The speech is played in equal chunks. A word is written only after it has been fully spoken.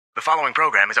The following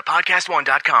program is a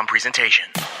podcast1.com presentation.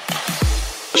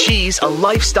 She's a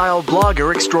lifestyle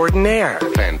blogger extraordinaire.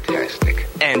 Fantastic.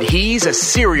 And he's a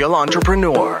serial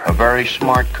entrepreneur. A very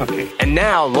smart cookie. And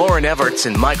now Lauren Everts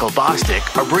and Michael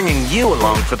Bostick are bringing you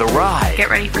along for the ride. Get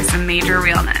ready for some major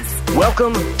realness.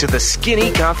 Welcome to the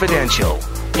Skinny Confidential.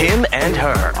 Him and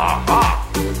her.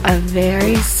 A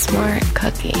very smart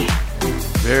cookie.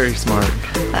 Very smart.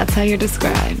 That's how you're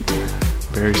described.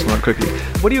 Very smart cookie.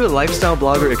 What are you, a lifestyle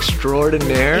blogger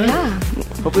extraordinaire? Yeah.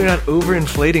 Hopefully you're not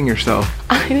overinflating yourself.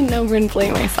 I didn't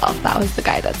overinflate myself. That was the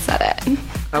guy that said it.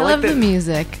 I love the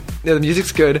music. Yeah, the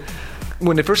music's good.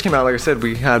 When it first came out, like I said,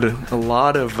 we had a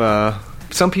lot of...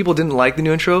 some people didn't like the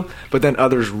new intro, but then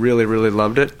others really, really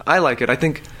loved it. I like it.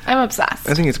 I'm obsessed.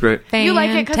 I think it's great. Fantastic. You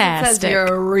like it because it says you're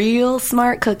a real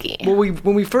smart cookie. Well,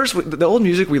 the old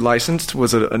music we licensed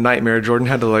was a nightmare. Jordan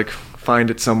had to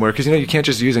find it somewhere because you can't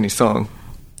just use any song.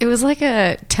 It was like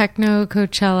a techno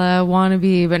Coachella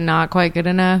wannabe, but not quite good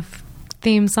enough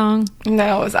theme song.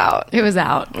 No, it was out. It was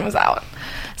out. It was out.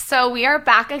 So we are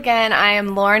back again. I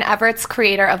am Lauren Everts,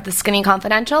 creator of the Skinny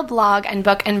Confidential blog and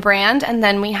book and brand. And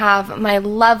then we have my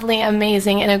lovely,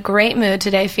 amazing, in a great mood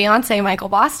today, fiance Michael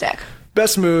Bostick.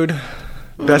 Best mood.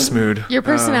 Best mood. Your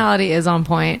personality is on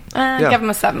point. Give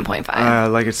him a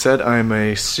 7.5. Like I said, I'm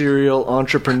a serial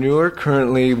entrepreneur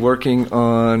currently working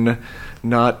on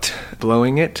not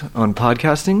blowing it on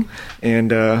podcasting.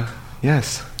 And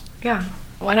yes. Yeah.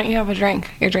 Why don't you have a drink?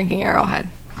 You're drinking Arrowhead.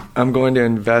 I'm going to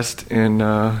invest in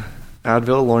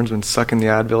Advil. Lauren's been sucking the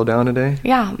Advil down today.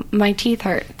 Yeah, my teeth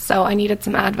hurt, so I needed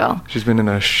some Advil. She's been in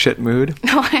a shit mood.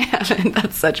 No, I haven't.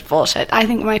 That's such bullshit. I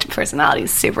think my personality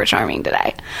is super charming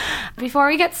today. Before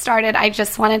we get started, I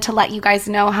just wanted to let you guys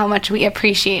know how much we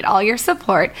appreciate all your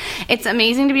support. It's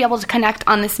amazing to be able to connect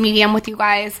on this medium with you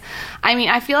guys. I mean,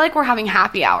 I feel like we're having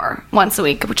happy hour once a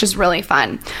week, which is really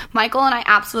fun. Michael and I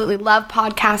absolutely love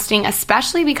podcasting,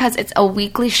 especially because it's a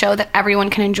weekly show that everyone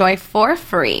can enjoy for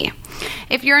free.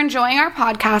 If you're enjoying our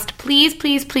podcast, please,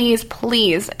 please, please,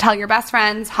 please tell your best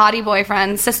friends, hottie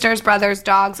boyfriends, sisters, brothers,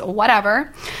 dogs,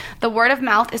 whatever. The word of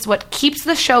mouth is what keeps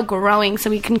the show growing so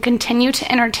we can continue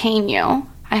to entertain you.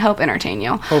 I hope entertain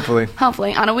you.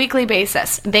 Hopefully, on a weekly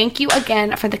basis. Thank you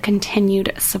again for the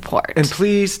continued support. And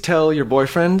please tell your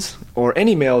boyfriends or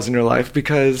any males in your life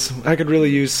because I could really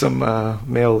use some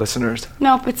male listeners.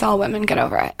 Nope, it's all women. Get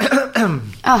over it.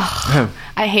 Oh,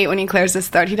 I hate when he clears his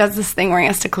throat. He does this thing where he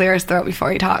has to clear his throat before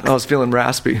he talks. I was feeling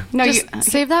raspy. No, Just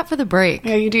save that for the break.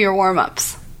 Yeah, you do your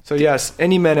warm-ups. So yes,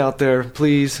 any men out there,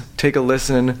 please take a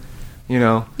listen.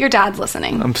 Your dad's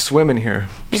listening. I'm swimming here.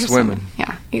 You're swimming.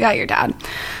 Yeah, you got your dad.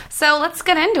 So let's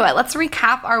get into it. Let's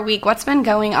recap our week. What's been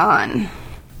going on?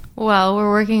 Well,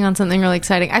 we're working on something really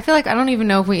exciting. I feel like I don't even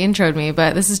know if we introed me,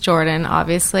 but this is Jordan,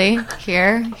 obviously.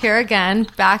 Here again,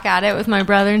 back at it with my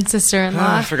brother and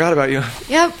sister-in-law. I forgot about you.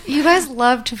 Yep, you guys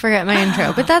love to forget my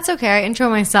intro, but that's okay. I intro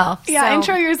myself. Yeah, so,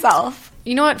 intro yourself.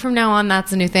 You know what? From now on,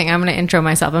 that's a new thing. I'm going to intro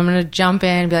myself. I'm going to jump in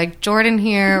and be like, Jordan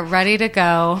here, ready to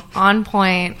go, on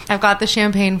point. I've got the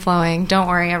champagne flowing. Don't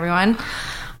worry, everyone.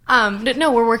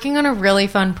 No, we're working on a really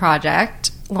fun project.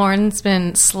 Lauren's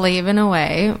been slaving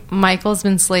away. Michael's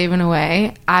been slaving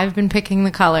away. I've been picking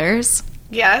the colors.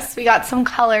 Yes, we got some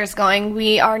colors going.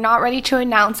 We are not ready to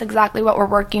announce exactly what we're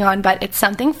working on, but it's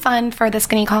something fun for the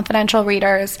Skinny Confidential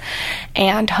readers,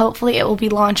 and hopefully it will be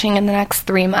launching in the next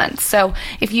 3 months. So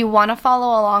if you want to follow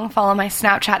along, follow my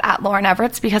Snapchat at Lauren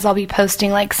Everts because I'll be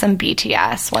posting some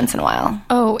BTS once in a while.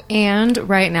 Oh, and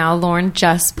right now, Lauren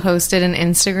just posted an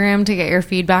Instagram to get your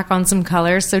feedback on some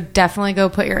colors, so definitely go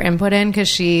put your input in because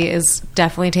she is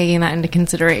definitely taking that into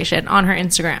consideration on her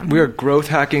Instagram. We are growth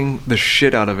hacking the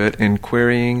shit out of it and querying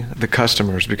the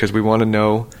customers because we want to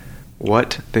know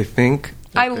what they think.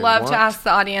 I love to ask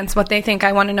the audience what they think.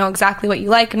 I want to know exactly what you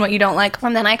like and what you don't like.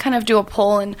 And then I kind of do a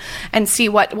poll and see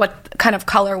what kind of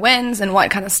color wins and what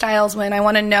kind of styles win. I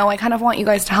want to know. I kind of want you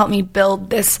guys to help me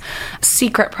build this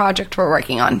secret project we're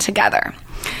working on together.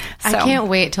 So, I can't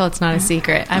wait till it's not a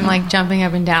secret. I'm jumping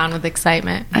up and down with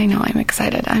excitement. I know, I'm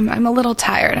excited. I'm a little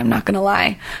tired, I'm not going to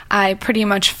lie. I pretty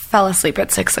much fell asleep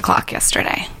at 6 o'clock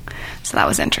yesterday. So that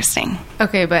was interesting.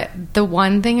 Okay, but the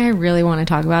one thing I really want to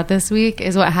talk about this week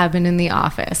is what happened in the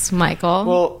office. Michael?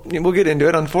 Well, we'll get into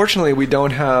it. Unfortunately, we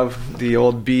don't have the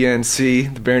old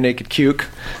BNC, the bare naked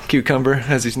cucumber,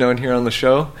 as he's known here on the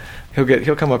show.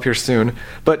 He'll come up here soon.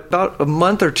 But about a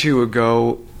month or two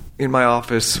ago, in my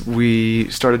office, we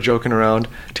started joking around.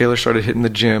 Taylor started hitting the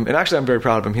gym. And actually, I'm very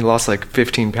proud of him. He lost like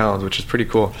 15 pounds, which is pretty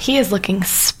cool. He is looking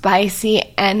spicy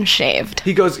and shaved.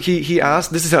 He goes, he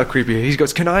asked, this is how creepy he is. He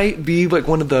goes, can I be like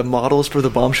one of the models for the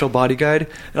Bombshell Body Guide?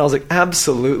 And I was like,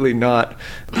 absolutely not.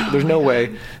 There's no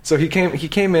way. So he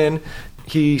came in.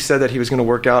 He said that he was going to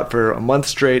work out for a month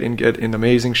straight and get in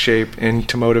amazing shape. And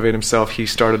to motivate himself, he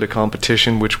started a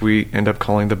competition, which we end up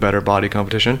calling the Better Body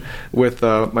Competition, with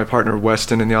my partner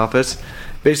Weston in the office.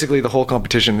 Basically, the whole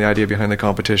competition, the idea behind the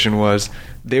competition was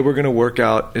they were going to work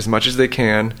out as much as they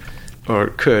can or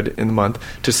could in the month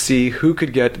to see who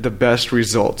could get the best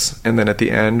results. And then at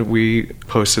the end, we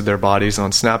posted their bodies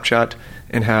on Snapchat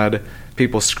and had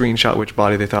people screenshot which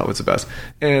body they thought was the best.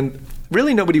 And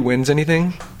really nobody wins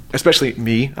anything. Especially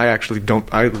me. I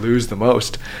lose the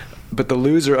most. But the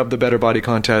loser of the Better Body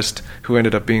Contest, who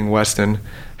ended up being Weston,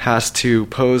 has to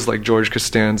pose like George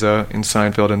Costanza in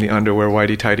Seinfeld in the underwear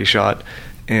whitey-tighty shot,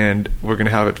 and we're going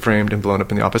to have it framed and blown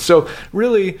up in the office. So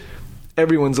really,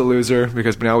 everyone's a loser,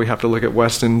 because now we have to look at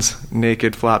Weston's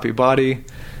naked, flappy body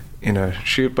in a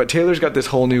shoot. But Taylor's got this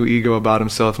whole new ego about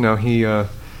himself now. He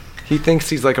thinks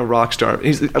he's like a rock star.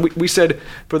 We said,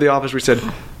 for the office, we said,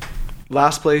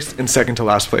 last place and second to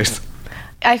last place.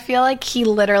 I feel like he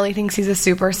literally thinks he's a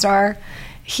superstar.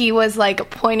 He was like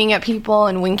pointing at people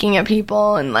and winking at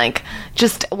people and like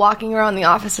just walking around the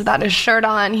office without his shirt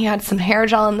on. He had some hair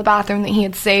gel in the bathroom that he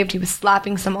had saved. He was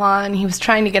slapping some on. He was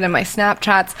trying to get in my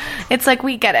Snapchats. It's like,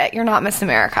 we get it. You're not Miss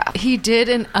America. He did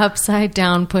an upside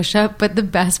down push-up, but the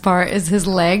best part is his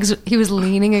legs. He was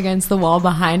leaning against the wall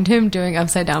behind him doing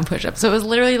upside down push-ups. So it was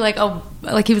literally like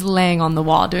he was laying on the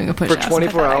wall doing a push-up. For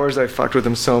 24 hours, I fucked with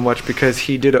him so much because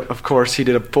he did a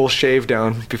full shave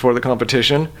down before the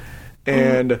competition.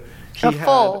 And he a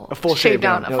full shave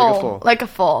down. Like a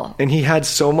full. And he had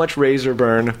so much razor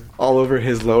burn all over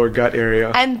his lower gut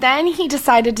area. And then he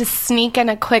decided to sneak in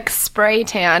a quick spray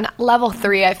tan, level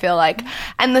 3, I feel like.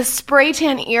 And the spray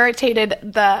tan irritated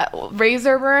the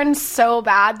razor burn so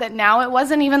bad that now it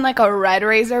wasn't even like a red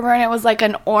razor burn. It was like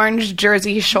an orange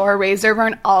Jersey Shore razor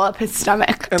burn all up his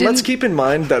stomach. And let's keep in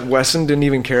mind that Wesson didn't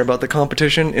even care about the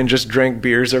competition and just drank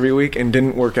beers every week and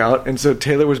didn't work out. And so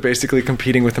Taylor was basically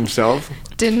competing with himself.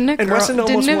 Wesson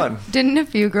almost won. Didn't a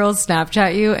few girls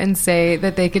Snapchat you and say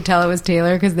that they could tell it was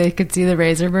Taylor because they could see the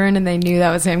razor burn and they knew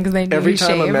that was him because they knew every he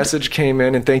time shaved? A message came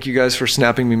in, and thank you guys for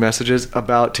snapping me messages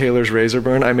about Taylor's razor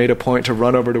burn, I made a point to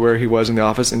run over to where he was in the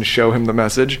office and show him the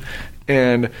message.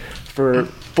 And for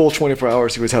full 24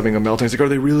 hours, he was having a meltdown. He's like, are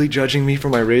they really judging me for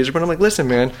my razor burn? I'm like, listen,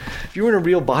 man, if you were in a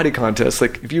real body contest,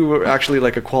 like if you were actually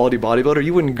like a quality bodybuilder,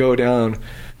 you wouldn't go down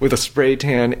with a spray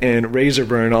tan and razor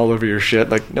burn all over your shit.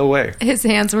 Like, no way. His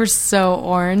hands were so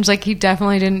orange. Like, he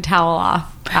definitely didn't towel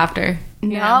off after.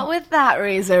 Not with that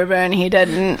razor burn, he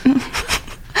didn't.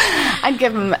 I'd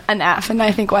give him an F, and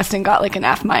I think Weston got like an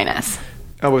F-.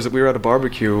 We were at a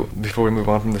barbecue before we move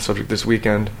on from the subject this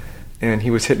weekend, and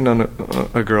he was hitting on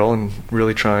a girl and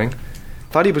really trying.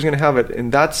 Thought he was going to have it,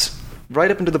 and that's right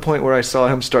up until the point where I saw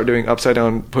him start doing upside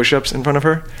down push-ups in front of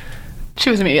her. She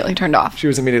was immediately turned off. She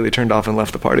was immediately turned off and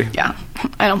left the party. Yeah,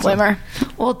 I don't blame her.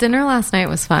 Well, dinner last night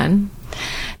was fun.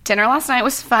 Dinner last night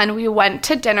was fun. We went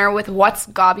to dinner with What's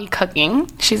Gabi Cooking.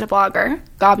 She's a blogger,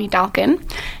 Gabi Dalkin,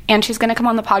 and she's going to come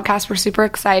on the podcast. We're super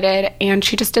excited, and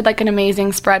she just did like an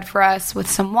amazing spread for us with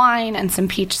some wine and some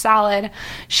peach salad.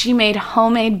 She made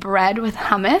homemade bread with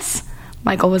hummus.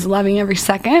 Michael was loving every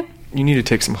second. You need to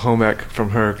take some home ec from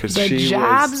her because she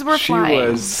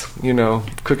was,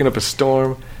 cooking up a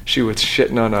storm. She was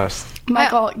shitting on us.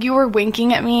 Michael, you were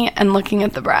winking at me and looking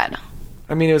at the bread.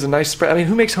 I mean, it was a nice spread. I mean,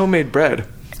 who makes homemade bread?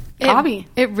 Gabi.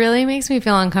 It really makes me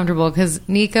feel uncomfortable because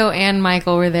Nico and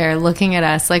Michael were there looking at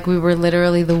us like we were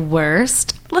literally the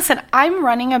worst. Listen, I'm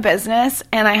running a business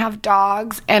and I have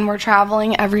dogs and we're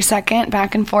traveling every second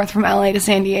back and forth from LA to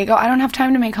San Diego. I don't have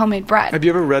time to make homemade bread. Have you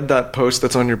ever read that post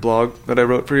that's on your blog that I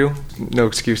wrote for you? No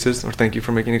excuses, or thank you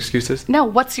for making excuses? No,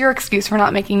 what's your excuse for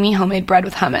not making me homemade bread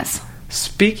with hummus?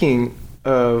 Speaking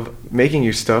of making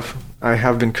you stuff, I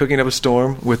have been cooking up a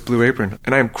storm with Blue Apron,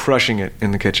 and I am crushing it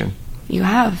in the kitchen. You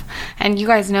have. And you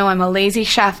guys know I'm a lazy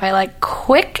chef. I like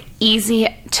quick, easy,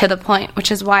 to the point,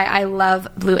 which is why I love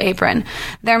Blue Apron.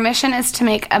 Their mission is to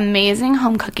make amazing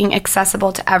home cooking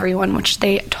accessible to everyone, which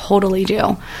they totally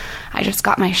do. I just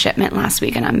got my shipment last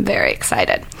week and I'm very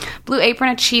excited. Blue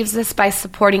Apron achieves this by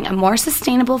supporting a more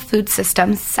sustainable food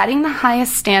system, setting the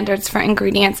highest standards for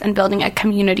ingredients, and building a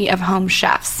community of home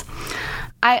chefs.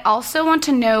 I also want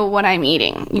to know what I'm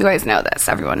eating. You guys know this.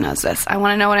 Everyone knows this. I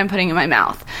want to know what I'm putting in my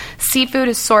mouth. Seafood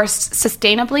is sourced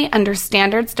sustainably under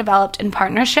standards developed in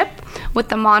partnership with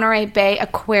the Monterey Bay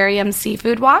Aquarium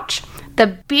Seafood Watch,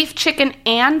 The beef, chicken,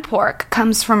 and pork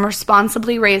comes from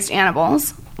responsibly raised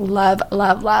animals. Love,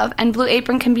 love, love. And Blue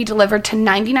Apron can be delivered to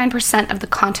 99% of the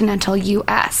continental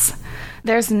U.S.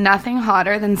 There's nothing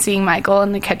hotter than seeing Michael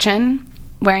in the kitchen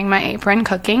wearing my apron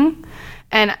cooking.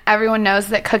 And everyone knows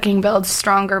that cooking builds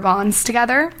stronger bonds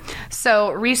together.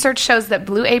 So research shows that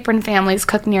Blue Apron families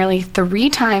cook nearly 3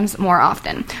 times more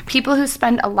often. People who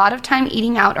spend a lot of time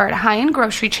eating out or at high-end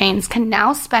grocery chains can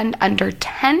now spend under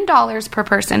 $10 per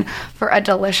person for a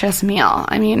delicious meal.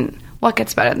 I mean, what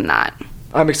gets better than that?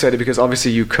 I'm excited because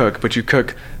obviously you cook, but you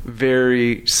cook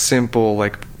very simple,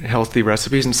 like healthy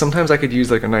recipes. And sometimes I could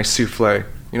use like a nice souffle.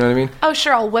 You know what I mean? Oh,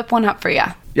 sure. I'll whip one up for you.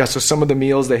 Yeah, so some of the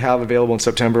meals they have available in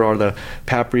September are the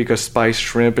paprika spiced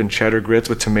shrimp and cheddar grits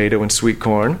with tomato and sweet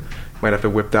corn. Might have to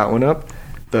whip that one up.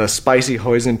 The spicy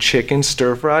hoisin chicken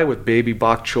stir fry with baby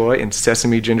bok choy and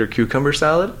sesame ginger cucumber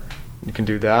salad. You can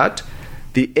do that.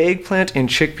 The eggplant and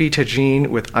chickpea tagine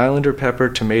with islander pepper,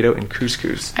 tomato, and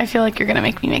couscous. I feel like you're going to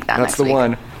make me make that That's next the week.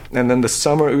 one. And then the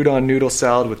summer udon noodle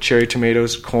salad with cherry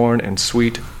tomatoes, corn, and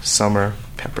sweet summer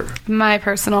pepper. My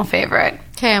personal favorite.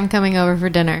 Okay, I'm coming over for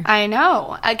dinner. I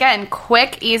know. Again,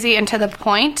 quick, easy, and to the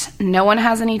point. No one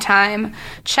has any time.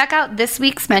 Check out this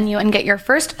week's menu and get your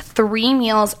first 3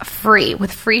 meals free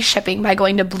with free shipping by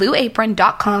going to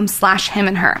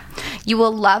blueapron.com/himandher. You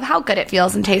will love how good it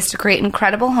feels and tastes to create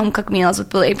incredible home-cooked meals with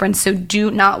Blue Apron, so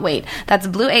do not wait. That's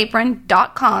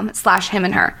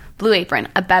blueapron.com/himandher. Blue Apron,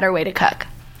 a better way to cook.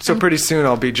 So pretty soon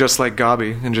I'll be just like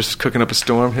Gabi and just cooking up a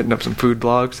storm, hitting up some food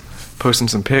blogs, posting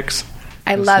some pics.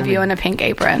 I love you in a pink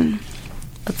apron.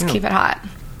 Let's keep it hot.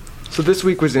 So this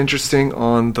week was interesting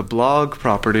on the blog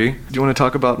property. Do you want to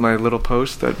talk about my little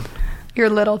post that... Your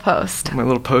little post. My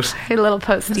little post Your little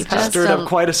posty post. stirred up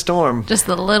quite a storm. Just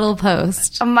the little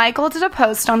post. Michael did a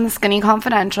post on the Skinny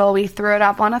Confidential. We threw it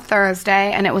up on a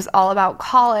Thursday, and it was all about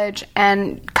college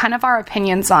and kind of our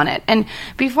opinions on it. And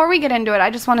before we get into it,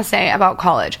 I just want to say about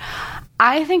college.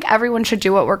 I think everyone should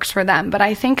do what works for them, but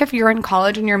I think if you're in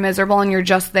college and you're miserable and you're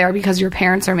just there because your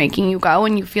parents are making you go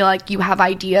and you feel like you have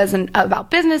ideas and about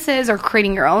businesses or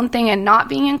creating your own thing and not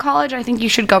being in college, I think you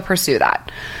should go pursue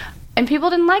that. And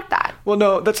people didn't like that. Well,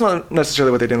 no, that's not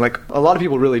necessarily what they didn't like. A lot of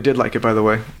people really did like it, by the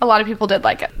way. A lot of people did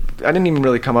like it. I didn't even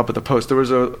really come up with the post. There was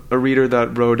a reader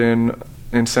that wrote in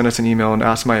and sent us an email and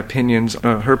asked my opinions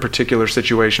on her particular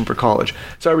situation for college.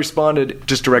 So I responded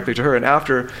just directly to her. And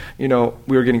after, we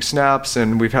were getting snaps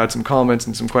and we've had some comments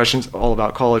and some questions all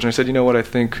about college. And I said, you know what I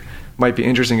think might be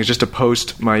interesting is just to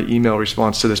post my email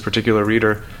response to this particular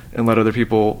reader and let other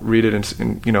people read it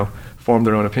and form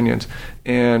their own opinions.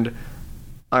 And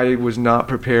I was not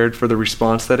prepared for the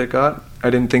response that it got. I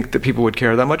didn't think that people would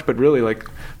care that much, but really,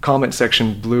 comment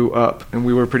section blew up, and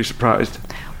we were pretty surprised.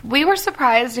 We were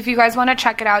surprised. If you guys want to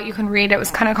check it out, you can read it. It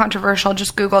was kind of controversial.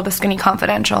 Just Google The Skinny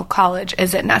Confidential, college,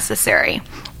 is it necessary?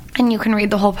 And you can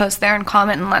read the whole post there and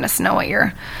comment and let us know what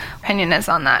your opinion is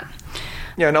on that.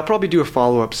 Yeah, and I'll probably do a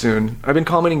follow-up soon. I've been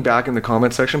commenting back in the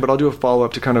comment section, but I'll do a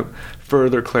follow-up to kind of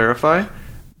further clarify.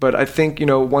 But I think,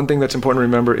 one thing that's important to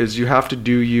remember is you have to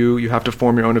do you have to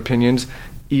form your own opinions.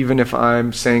 Even if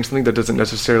I'm saying something, that doesn't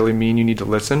necessarily mean you need to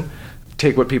listen.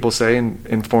 Take what people say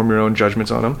and form your own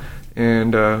judgments on them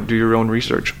and do your own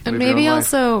research. And maybe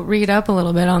also read up a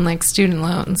little bit on student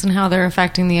loans and how they're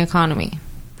affecting the economy.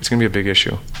 It's going to be a big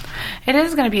issue. It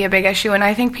is going to be a big issue, and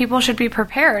I think people should be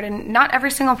prepared. And not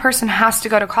every single person has to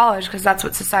go to college because that's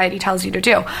what society tells you to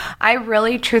do. I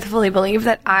really truthfully believe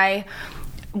that I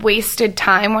wasted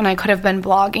time when I could have been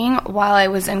blogging while I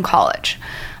was in college.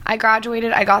 I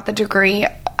graduated, I got the degree.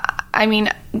 I mean,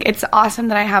 it's awesome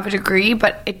that I have a degree,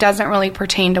 but it doesn't really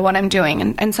pertain to what I'm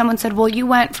doing. And someone said, well, you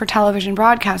went for television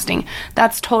broadcasting.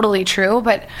 That's totally true,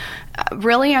 but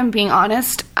really, I'm being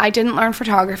honest. I didn't learn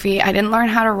photography. I didn't learn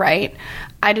how to write.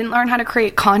 I didn't learn how to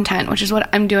create content, which is what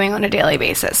I'm doing on a daily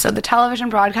basis. So the television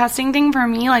broadcasting thing for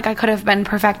me, I could have been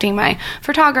perfecting my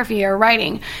photography or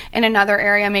writing in another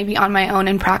area, maybe on my own,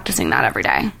 and practicing that every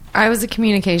day. I was a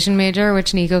communication major,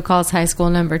 which Nico calls high school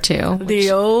number 2.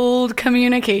 The old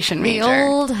communication major. The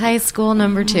old high school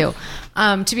number 2.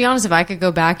 To be honest, if I could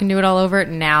go back and do it all over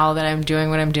now that I'm doing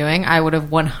what I'm doing, I would have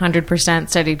 100%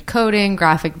 studied coding,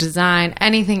 graphic design,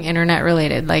 anything internet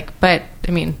related. But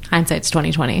I mean, hindsight's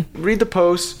 2020. Read the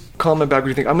post, comment back what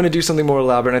you think. I'm going to do something more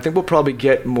elaborate. And I think we'll probably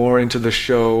get more into the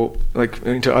show,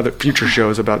 into other future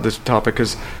shows about this topic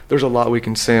because there's a lot we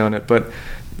can say on it. But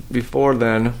before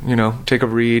then, take a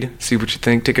read, see what you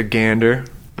think, take a gander.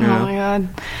 Oh my God.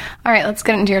 All right, let's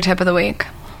get into your tip of the week.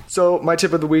 So my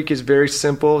tip of the week is very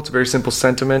simple. It's a very simple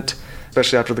sentiment,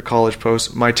 especially after the college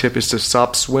post. My tip is to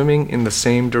stop swimming in the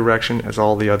same direction as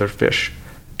all the other fish.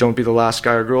 don't be the last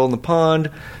guy or girl in the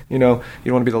pond. You don't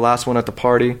want to be the last one at the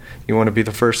party. You want to be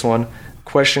the first one.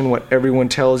 Question what everyone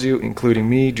tells you, including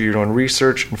me. Do your own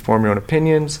research, inform your own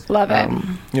opinions. Love it.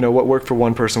 What worked for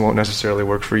one person won't necessarily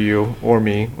work for you or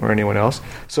me or anyone else.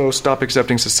 So stop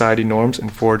accepting society norms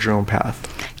and forge your own path.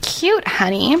 Cute,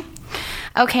 honey.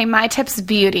 Okay, my tip's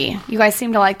beauty. You guys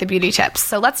seem to like the beauty tips.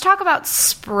 So let's talk about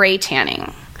spray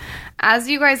tanning. As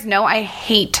you guys know, I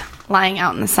hate lying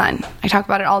out in the sun. I talk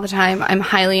about it all the time. I'm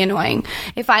highly annoying.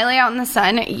 If I lay out in the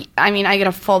sun, I get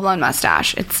a full-blown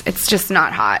mustache. It's just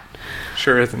not hot.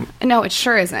 Sure isn't. No, it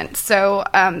sure isn't. So,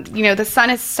 the sun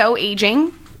is so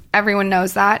aging. Everyone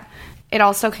knows that. It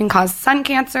also can cause sun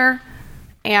cancer.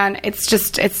 And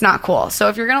it's not cool. So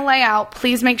if you're going to lay out,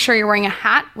 please make sure you're wearing a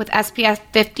hat with SPF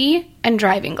 50 and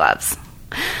driving gloves.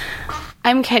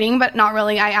 I'm kidding, but not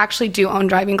really. I actually do own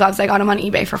driving gloves. I got them on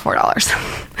eBay for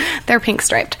 $4. They're pink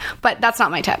striped, but that's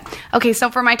not my tip. Okay, so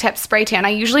for my tip, spray tan. I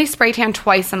usually spray tan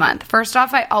twice a month. First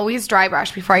off, I always dry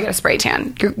brush before I get a spray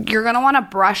tan. You're going to want to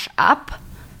brush up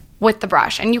with the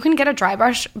brush. And you can get a dry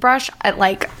brush at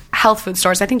like health food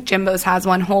stores. I think Jimbo's has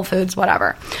one, Whole Foods,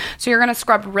 whatever. So you're going to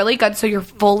scrub really good so you're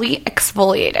fully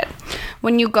exfoliated.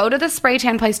 When you go to the spray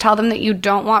tan place, tell them that you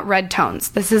don't want red tones.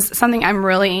 This is something I'm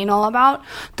really anal about.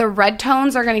 The red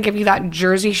tones are going to give you that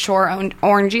Jersey Shore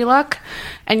orangey look,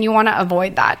 and you want to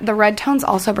avoid that. The red tones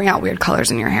also bring out weird colors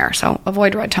in your hair, so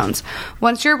avoid red tones.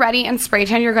 Once you're ready and spray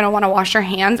tan, you're going to want to wash your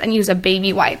hands and use a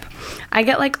baby wipe. I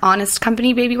get like Honest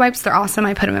Company baby wipes. They're awesome.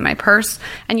 I put them in my purse,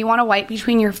 and you want to wipe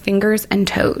between your fingers and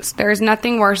toes. There is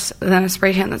nothing worse than a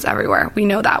spray tan that's everywhere. We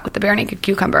know that with the Bare Naked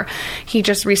Cucumber. He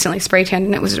just recently spray tanned,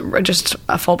 and it was just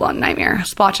a full-blown nightmare.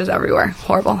 Splotches everywhere.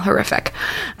 Horrible. Horrific.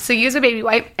 So use a baby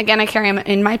wipe. Again, I carry them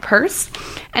in my purse.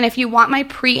 And if you want my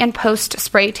pre- and post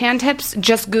spray tan tips,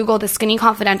 just Google the Skinny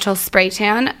Confidential spray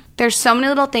tan. There's so many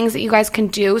little things that you guys can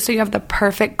do so you have the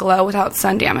perfect glow without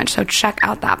sun damage. So check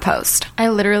out that post. I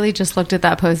literally just looked at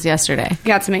that post yesterday.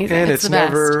 Yeah, it's amazing. And it's the best.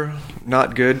 never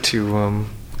not good to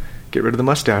get rid of the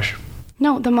mustache.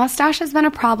 No, the mustache has been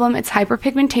a problem. It's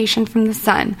hyperpigmentation from the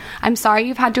sun. I'm sorry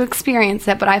you've had to experience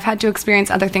it, but I've had to experience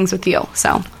other things with you.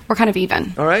 So we're kind of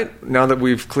even. All right. Now that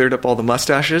we've cleared up all the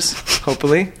mustaches,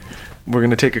 hopefully, we're going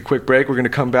to take a quick break. We're going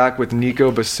to come back with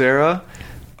Nico Becerra,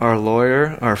 our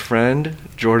lawyer, our friend,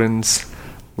 Jordan's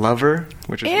lover,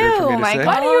 which is weird for me to say.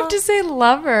 Why do you have to say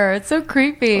lover? It's so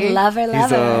creepy. Lover.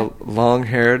 He's a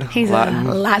long-haired Latin.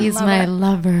 He's lover. my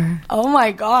lover. Oh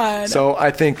my God. So I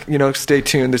think, stay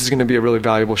tuned. This is going to be a really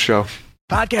valuable show.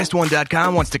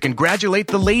 PodcastOne.com wants to congratulate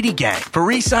the Lady Gang for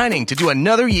re-signing to do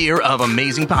another year of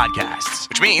amazing podcasts,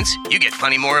 which means you get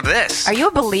plenty more of this. Are you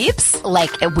a Bleeps?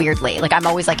 Weirdly. I'm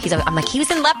always like, he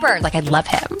was in Leopard. I love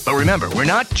him. But remember, we're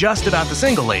not just about the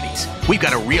single ladies. We've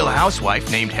got a real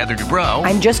housewife named Heather Dubrow.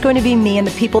 I'm just going to be me, and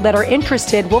the people that are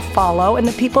interested will follow, and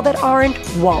the people that aren't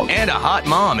won't. And a hot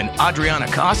mom in Adriana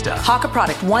Costa. Hawk a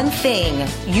product. One thing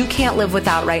you can't live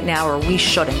without right now, or we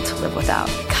shouldn't live without.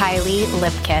 Kylie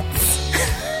Lip Kits.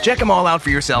 Check them all out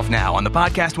for yourself now on the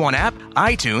Podcast One app,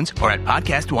 iTunes, or at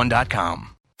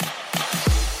podcastone.com.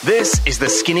 This is the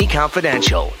Skinny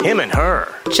Confidential, him and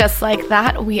her. Just like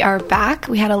that, we are back.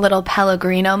 We had a little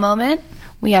Pellegrino moment.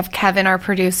 We have Kevin, our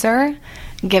producer,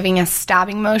 giving us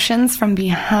stabbing motions from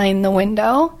behind the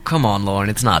window. Come on,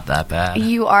 Lauren, it's not that bad.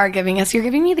 You're giving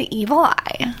me the evil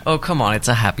eye. Oh, come on, it's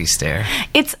a happy stare.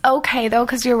 It's okay, though,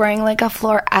 because you're wearing a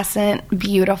fluorescent,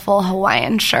 beautiful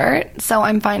Hawaiian shirt, so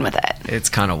I'm fine with it. It's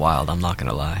kind of wild, I'm not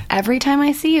going to lie. Every time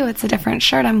I see you, it's a different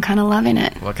shirt. I'm kind of loving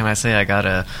it. What can I say? I got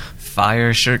a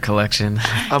fire shirt collection.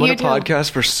 I'm going to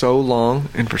podcast for so long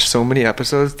and for so many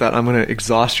episodes that I'm going to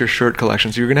exhaust your shirt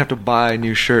collection, so you're going to have to buy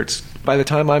new shirts. By the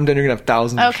time I'm done, you're going to have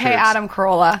thousands of shirts. Okay, Adam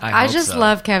Carolla. I just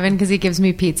love Kevin because he gives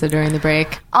me pizza during the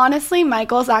break. Honestly,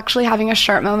 Michael's actually having a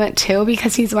shirt moment too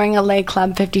because he's wearing a Le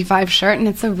Club 55 shirt and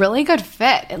it's a really good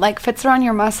fit. It fits around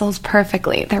your muscles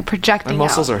perfectly. They're projecting out. My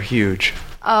muscles are huge.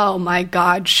 Oh my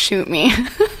God, shoot me.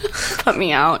 Put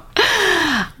me out.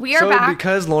 We are back. So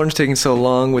because Lauren's taking so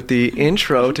long with the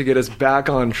intro to get us back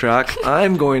on track,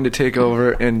 I'm going to take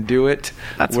over and do it.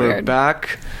 We're weird.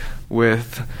 Back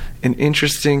with an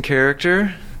interesting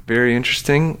character. Very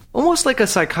interesting. Almost like a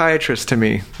psychiatrist to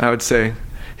me, I would say.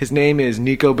 His name is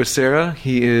Nico Becerra.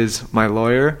 He is my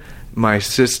lawyer, my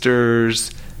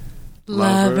sister's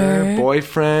lover,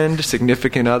 boyfriend,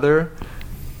 significant other,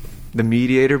 the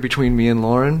mediator between me and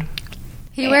Lauren.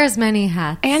 He wears many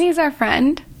hats. And he's our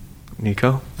friend.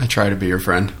 Nico? I try to be your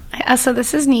friend. So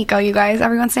this is Nico, you guys.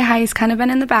 Everyone say hi. He's kind of been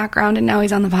in the background and now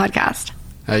he's on the podcast.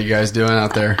 How you guys doing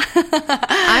out there?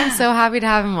 I'm so happy to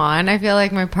have him on. I feel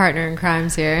like my partner in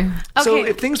crime's here. So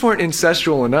if things weren't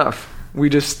incestual enough, we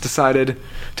just decided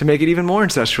to make it even more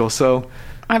ancestral. So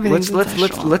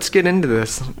let's get into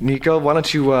this. Nico, why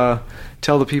don't you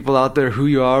tell the people out there who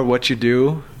you are, what you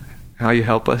do, how you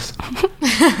help us.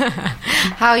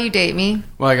 How you date me.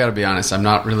 Well, I got to be honest. I'm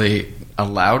not really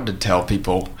allowed to tell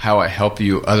people how I help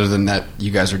you other than that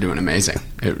you guys are doing amazing.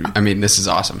 This is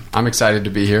awesome. I'm excited to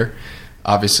be here.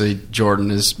 Obviously,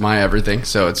 Jordan is my everything,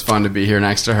 so it's fun to be here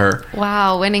next to her.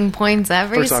 Wow, winning points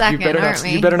every First off, second, aren't we?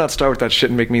 You better not start with that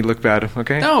shit and make me look bad,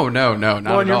 okay? No, not Lauren,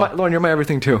 at all. Lauren, you're my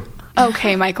everything, too.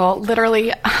 Okay, Michael.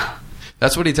 Literally.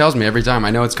 That's what he tells me every time.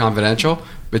 I know it's confidential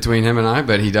between him and I,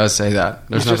 but he does say that.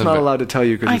 He's just not allowed to tell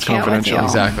you because it's confidential.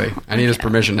 Exactly. I need his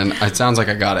permission, and it sounds like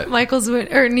I got it.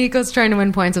 Nico's trying to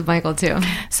win points with Michael, too.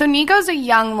 So Nico's a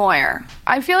young lawyer.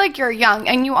 I feel like you're young.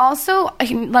 And you also,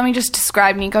 let me just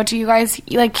describe Nico to you guys.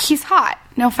 Like, he's hot.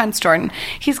 No offense, Jordan.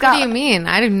 What do you mean?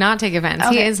 I do not take offense.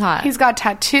 Okay. He is hot. He's got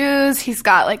tattoos. He's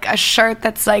got, like, a shirt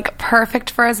that's, like,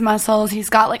 perfect for his muscles. He's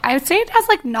got, like, I would say it has,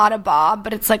 like, not a bob,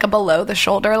 but it's, like, a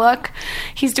below-the-shoulder look.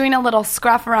 He's doing a little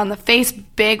scruff around the face,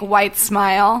 big white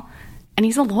smile, and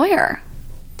he's a lawyer.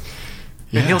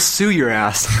 Yeah. And he'll sue your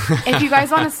ass. If you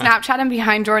guys want to Snapchat him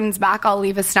behind Jordan's back, I'll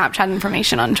leave his Snapchat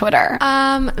information on Twitter.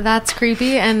 That's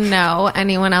creepy. And no,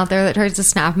 anyone out there that tries to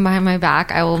snap him behind my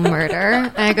back, I will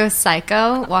murder. I go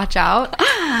psycho. Watch out.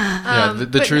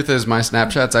 The truth is my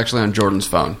Snapchat's actually on Jordan's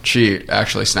phone. She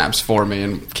actually snaps for me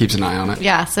and keeps an eye on it.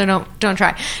 Yeah, so don't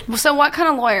try. So what kind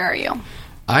of lawyer are you?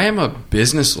 I am a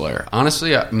business lawyer.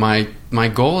 Honestly, my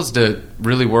goal is to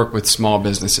really work with small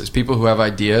businesses, people who have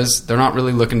ideas. They're not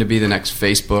really looking to be the next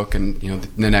Facebook and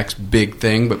the next big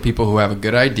thing, but people who have a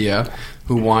good idea,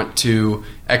 who want to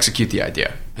execute the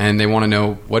idea. And they want to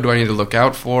know, what do I need to look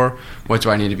out for? What do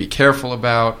I need to be careful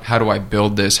about? How do I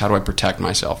build this? How do I protect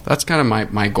myself? That's kind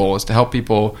of my goal, is to help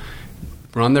people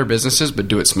run their businesses, but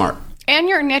do it smart. And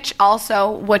your niche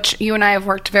also, which you and I have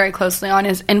worked very closely on,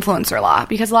 is influencer law.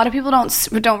 Because a lot of people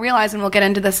don't realize, and we'll get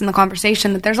into this in the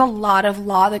conversation, that there's a lot of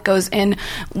law that goes in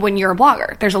when you're a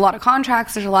blogger. There's a lot of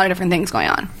contracts. There's a lot of different things going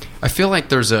on. I feel like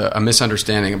there's a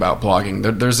misunderstanding about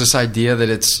blogging. There's this idea that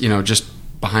it's just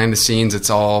behind the scenes.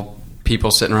 It's all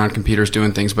people sitting around computers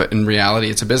doing things, but in reality,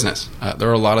 it's a business. There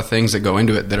are a lot of things that go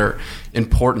into it that are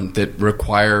important, that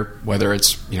require, whether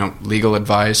it's legal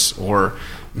advice or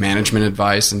management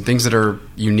advice and things that are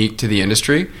unique to the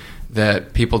industry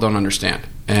that people don't understand.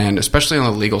 And especially on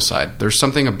the legal side, there's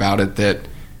something about it that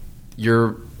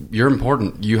you're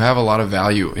important. You have a lot of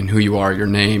value in who you are, your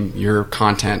name, your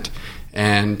content,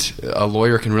 and a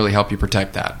lawyer can really help you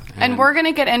protect that. And we're going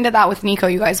to get into that with Nico,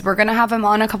 you guys. We're going to have him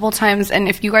on a couple times. And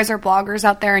if you guys are bloggers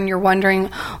out there and you're wondering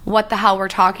what the hell we're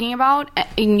talking about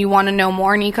and you want to know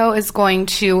more, Nico is going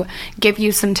to give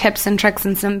you some tips and tricks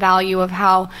and some value of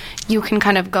how you can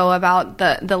kind of go about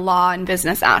the law and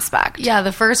business aspect. Yeah,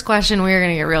 the first question, we're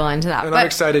going to get real into that. And I'm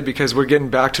excited because we're getting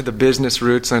back to the business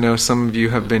roots. I know some of you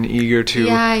have been eager to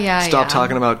stop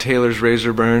talking about Taylor's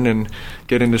razor burn and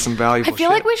get into some valuable shit. I feel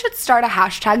like we should start a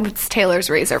hashtag that's Taylor's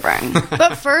razor burn.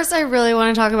 But first, I really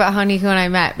want to talk about how Nico and I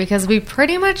met, because we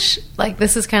pretty much,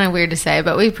 this is kind of weird to say,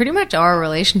 but we pretty much owe our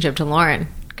relationship to Lauren,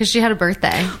 because she had a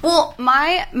birthday. Well,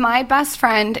 my best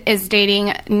friend is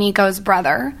dating Nico's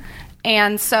brother,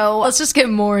 and so... Let's just get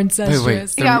more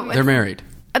incestuous. Wait. They're married.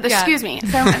 Excuse me.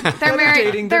 They're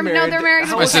married. They're married.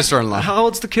 My sister-in-law. How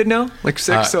old's the kid now?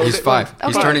 6. So he's 5.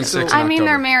 He's turning 6 in October.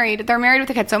 They're married. They're married with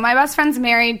a kid. So my best friend's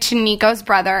married to Nico's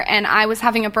brother, and I was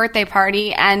having a birthday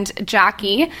party, and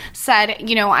Jackie said,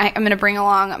 I'm going to bring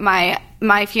along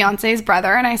my fiance's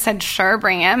brother, and I said, sure,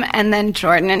 bring him. And then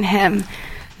Jordan and him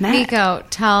met. Nico,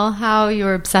 tell how you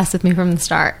were obsessed with me from the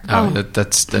start.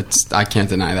 That's I can't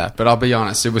deny that. But I'll be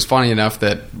honest, it was funny enough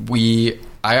that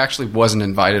I actually wasn't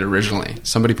invited originally.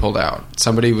 Somebody pulled out.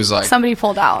 Somebody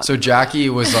pulled out. So Jackie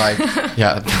was like,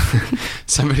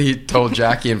 somebody told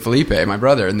Jackie and Felipe, my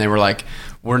brother, and they were like,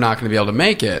 we're not going to be able to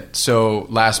make it. So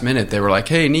last minute, they were like,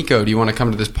 hey, Nico, do you want to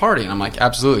come to this party? And I'm like,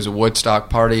 absolutely. It was a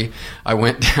Woodstock party. I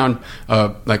went down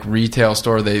a retail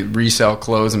store. They resell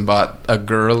clothes and bought a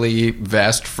girly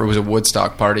vest it was a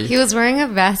Woodstock party. He was wearing a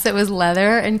vest that was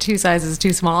leather and 2 sizes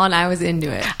too small, and I was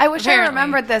into it. I wish I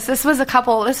remembered this. This was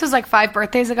like 5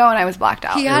 birthdays ago, and I was blacked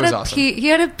out. He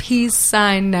had a peace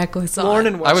sign necklace on. Lauren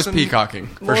and Weston, I was peacocking,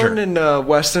 for sure. Lauren and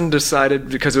Weston decided,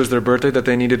 because it was their birthday, that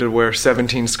they needed to wear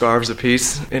 17 scarves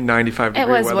apiece in 95-degree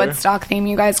weather. It was Woodstock theme.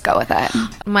 You guys go with it.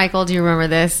 Michael, do you remember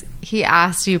this? He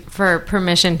asked you for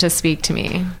permission to speak to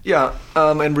me. Yeah,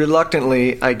 and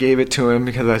reluctantly, I gave it to him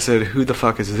because I said, who the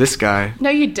fuck is this guy? No,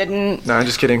 you didn't. No, I'm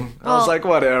just kidding. I was like,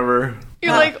 whatever.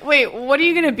 You're like, wait, what are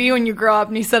you going to be when you grow up?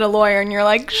 And he said a lawyer, and you're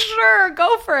like, sure,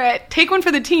 go for it. Take one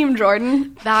for the team,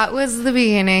 Jordan. That was the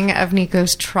beginning of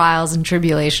Nico's trials and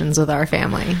tribulations with our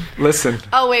family. Listen.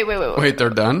 Oh, wait. Wait, they're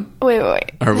done? Wait.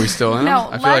 Are we still in No,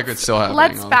 them? I feel like it's still happening.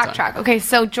 Let's all the time. backtrack. Okay,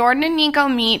 so Jordan and Nico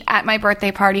meet at my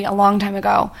birthday party a long time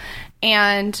ago,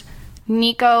 and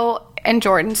Nico and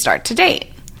Jordan start to date.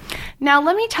 Now,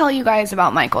 let me tell you guys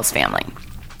about Michael's family.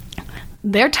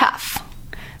 They're tough.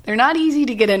 They're not easy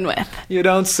to get in with. You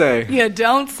don't say. You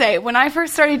don't say. When I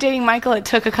first started dating Michael, it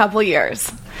took a couple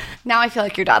years. Now I feel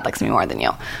like your dad likes me more than you.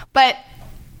 But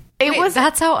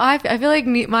that's how I feel like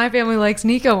my family likes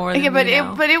Nico more than but me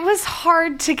now. But it was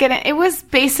hard to get in. It was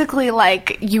basically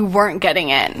like you weren't getting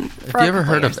in. Have you ever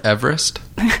heard of Everest?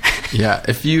 Yeah,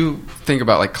 if you think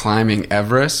about like climbing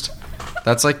Everest,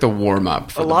 that's like the warm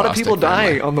up. A lot of people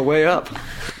die on the way up.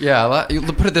 Yeah,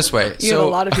 put it this way. A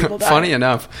lot of people die. Funny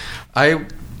enough, I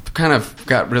kind of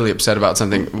got really upset about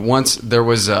something. Once there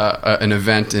was an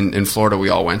event in Florida we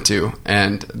all went to,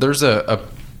 and there's a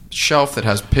shelf that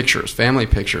has pictures, family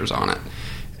pictures on it.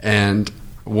 And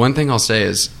one thing I'll say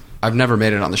is I've never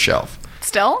made it on the shelf.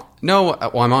 Still? No,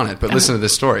 well, I'm on it, but listen to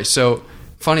this story. So,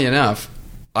 funny enough,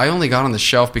 I only got on the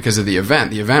shelf because of the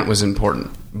event. The event was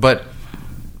important. But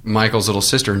Michael's little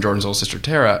sister and Jordan's little sister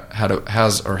Tara had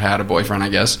a boyfriend, I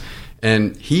guess,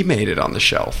 and he made it on the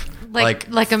shelf. Like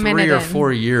a minute 3 or in.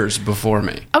 4 years before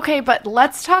me. Okay, but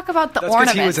let's talk about the That's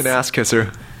ornaments. because he was an ass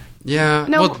kisser. Yeah.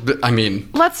 No. Well, I mean.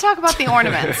 Let's talk about the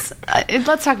ornaments.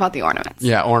 Let's talk about the ornaments.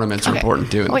 Yeah, ornaments are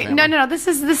important too. Wait, no. This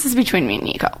is between me and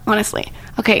Nico, honestly.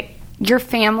 Okay, your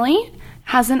family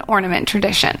has an ornament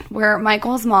tradition where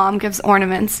Michael's mom gives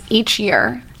ornaments each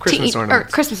year.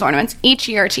 Christmas ornaments each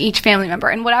year to each family member.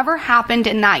 And whatever happened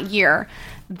in that year,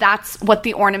 that's what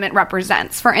the ornament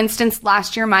represents. For instance,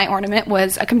 last year my ornament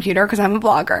was a computer because I'm a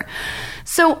blogger.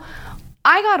 So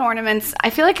I got ornaments.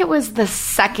 I feel like it was the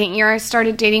second year I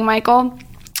started dating Michael,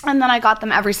 and then I got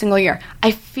them every single year.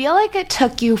 I feel like it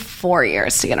took you 4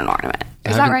 years to get an ornament.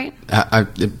 Is that right?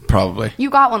 Probably.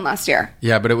 You got one last year.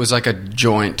 Yeah, but it was like a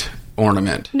joint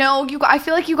ornament. No, I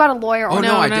feel like you got a lawyer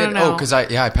ornament. I did. No. Oh, because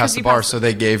I passed the bar, so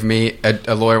they gave me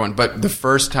a lawyer one. But the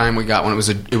first time we got one,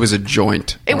 it was a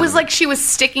joint. It was like she was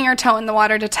sticking her toe in the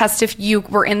water to test if you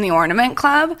were in the ornament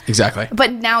club. Exactly.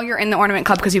 But now you're in the ornament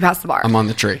club because you passed the bar. I'm on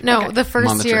the tree. No, the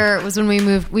first year was when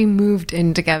we moved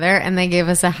in together, and they gave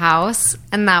us a house,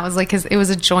 and that was like because it was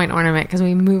a joint ornament because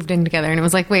we moved in together, and it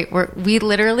was like, wait, we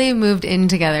literally moved in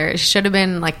together. It should have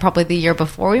been like probably the year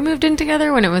before we moved in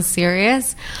together when it was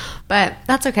serious. But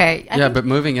that's okay. But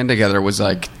moving in together was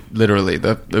like literally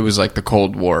it was like the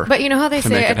Cold War. But you know how they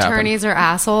say attorneys are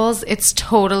assholes? It's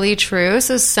totally true.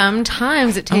 So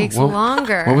sometimes it takes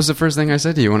longer. What was the first thing I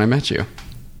said to you when I met you?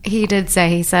 He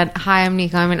said, "Hi, I'm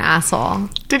Nico. I'm an asshole."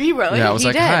 Did he really? Yeah, I was He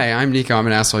like, did. "Hi, I'm Nico. I'm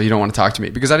an asshole. You don't want to talk to me."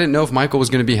 Because I didn't know if Michael was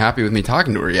going to be happy with me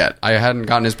talking to her yet. I hadn't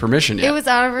gotten his permission yet. It was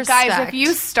out of respect. Guys,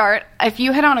 if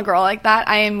you hit on a girl like that,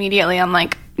 I'm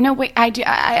like, no, wait, I do.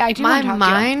 My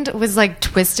mind was like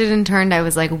twisted and turned. I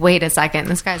was like, wait a second,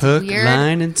 this guy's Hook, weird,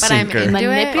 line, and but I'm sinker. into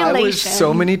Manipulation. it. I was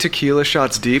so many tequila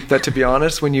shots deep that, to be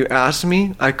honest, when you asked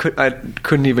me, I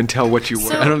couldn't even tell what you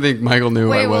were. I don't think Michael knew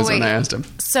who I was when I asked him.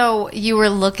 So you were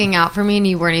looking out for me and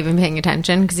you weren't even paying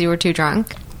attention because you were too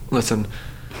drunk? Listen,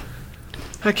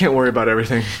 I can't worry about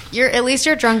everything. At least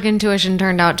your drunk intuition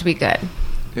turned out to be good.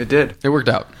 It did. It worked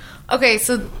out. Okay,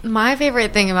 so my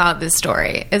favorite thing about this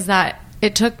story is that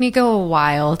it took Nico a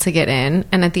while to get in,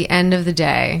 and at the end of the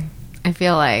day, I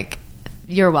feel like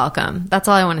you're welcome. That's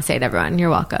all I want to say to everyone.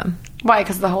 You're welcome. Why?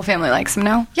 Because the whole family likes him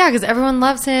now? Yeah, because everyone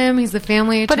loves him. He's the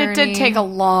family attorney. But it did take a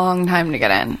long time to get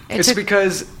in. It's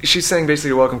because she's saying basically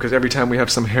you're welcome because every time we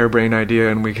have some harebrained idea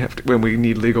and when we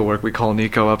need legal work, we call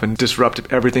Nico up and disrupt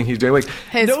everything he's doing. Like,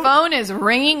 His phone is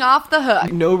ringing off the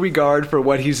hook. No regard for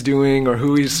what he's doing or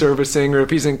who he's servicing or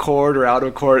if he's in court or out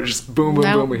of court. Just boom, boom,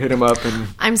 boom, we hit him up. And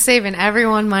I'm saving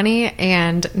everyone money,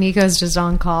 and Nico's just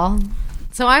on call.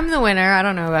 So I'm the winner. I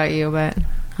don't know about you, but...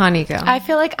 Nico. I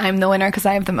feel like I'm the winner because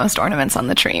I have the most ornaments on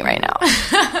the tree right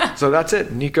now. So that's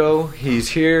it. Nico, he's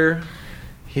here.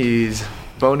 He's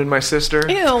boning my sister.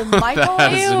 Ew, Michael.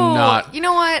 You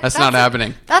know what? That's not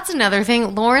happening. That's another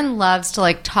thing. Lauren loves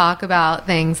to talk about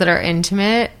things that are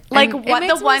intimate. Like what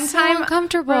the one time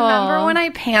uncomfortable. Remember when I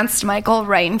pantsed Michael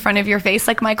right in front of your face?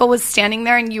 Like Michael was standing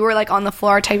there and you were on the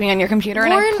floor typing on your computer,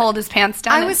 Lauren, and I pulled his pants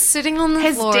down. I was sitting on the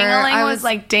floor. His dingling was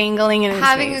dangling in his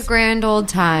having face. a grand old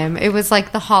time. It was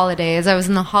like the holidays. I was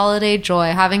in the holiday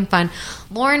joy, having fun.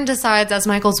 Lauren decides as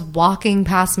Michael's walking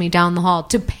past me down the hall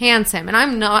to pants him, and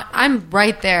I'm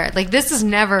right there. This is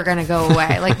never gonna go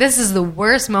away. This is the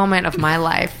worst moment of my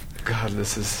life. God,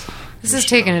 this is This is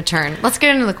taking a turn. Let's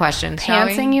get into the questions, shall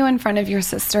we? Pantsing you in front of your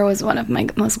sister was one of my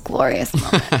most glorious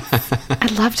moments.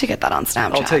 I'd love to get that on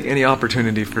Snapchat. I'll take any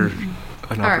opportunity for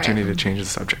an opportunity to change the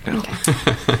subject now. Okay.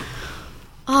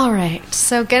 All right.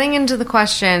 So getting into the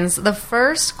questions, the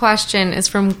first question is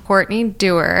from Courtney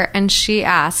Dewar, and she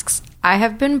asks, I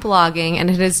have been blogging and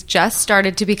it has just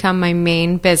started to become my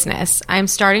main business. I'm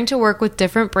starting to work with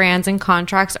different brands and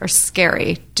contracts are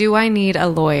scary. Do I need a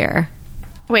lawyer?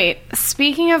 Wait,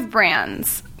 speaking of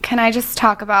brands, can I just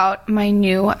talk about my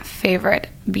new favorite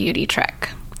beauty trick?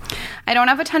 I don't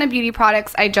have a ton of beauty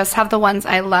products. I just have the ones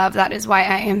I love. That is why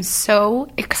I am so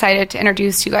excited to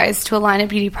introduce you guys to a line of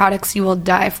beauty products you will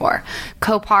die for.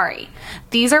 Kopari.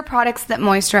 These are products that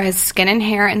moisturize skin and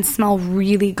hair and smell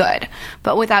really good,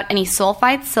 but without any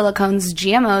sulfites, silicones,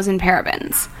 GMOs, and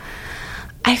parabens.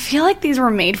 I feel like these were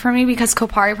made for me because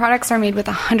Kopari products are made with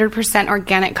 100%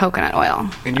 organic coconut oil.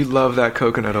 And you love that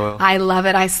coconut oil. I love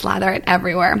it. I slather it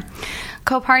everywhere.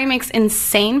 Kopari makes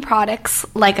insane products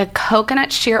like a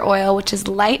coconut shear oil, which is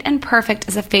light and perfect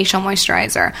as a facial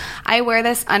moisturizer. I wear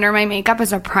this under my makeup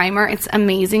as a primer. It's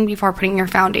amazing before putting your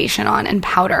foundation on and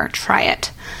powder. Try it.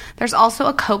 There's also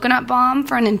a coconut balm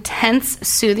for an intense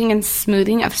soothing and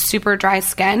smoothing of super dry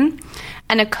skin,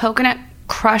 and a coconut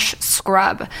crush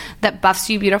scrub that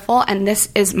buffs you beautiful, and this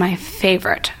is my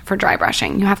favorite for dry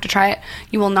brushing. You have to try it.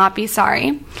 You will not be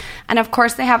sorry. And of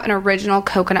course, they have an original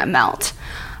coconut melt.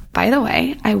 By the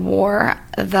way, I wore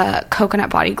the coconut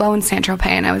body glow in Saint-Tropez,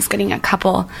 and I was getting a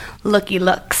couple looky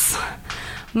looks.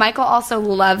 Michael also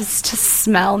loves to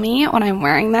smell me when I'm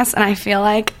wearing this, and I feel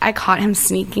like I caught him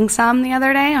sneaking some the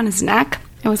other day on his neck.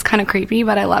 It was kind of creepy,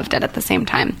 but I loved it at the same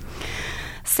time.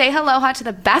 Say aloha to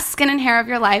the best skin and hair of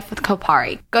your life with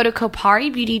Kopari. Go to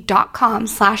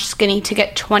koparibeauty.com/skinny to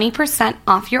get 20%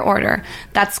 off your order.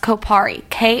 That's Kopari,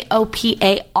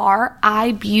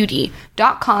 Kopari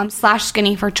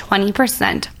beauty.com/skinny for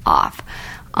 20% off.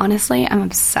 Honestly, I'm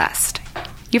obsessed.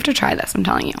 You have to try this, I'm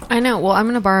telling you. I know. Well, I'm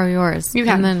going to borrow yours. You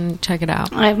can. And then check it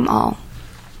out. I have them all.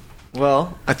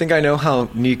 Well, I think I know how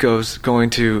Nico's going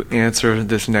to answer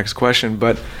this next question,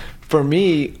 but for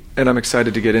me, and I'm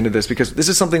excited to get into this because this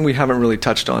is something we haven't really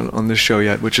touched on this show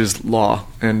yet, which is law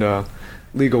and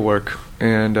legal work.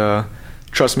 And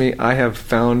trust me, I have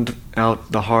found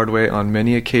out the hard way on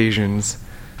many occasions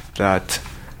that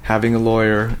having a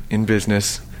lawyer in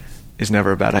business is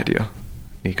never a bad idea.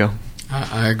 Nico?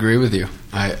 I agree with you.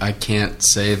 I can't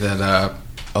say that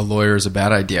a lawyer is a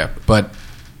bad idea, but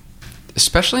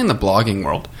especially in the blogging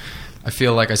world, I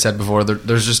feel like I said before,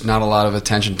 there's just not a lot of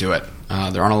attention to it.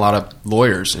 There aren't a lot of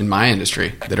lawyers in my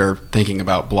industry that are thinking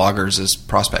about bloggers as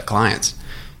prospect clients.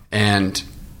 And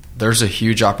there's a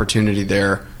huge opportunity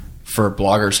there for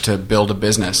bloggers to build a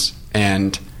business,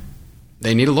 and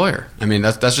they need a lawyer. I mean,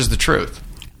 that's just the truth.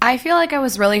 I feel like I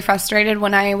was really frustrated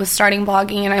when I was starting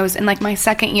blogging and I was in like my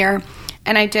second year,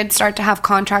 and I did start to have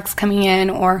contracts coming in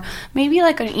or maybe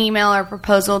like an email or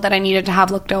proposal that I needed to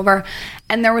have looked over.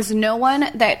 And there was no one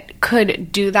that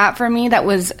could do that for me that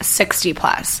was 60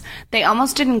 plus. They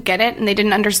almost didn't get it, and they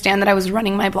didn't understand that I was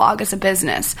running my blog as a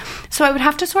business. So I would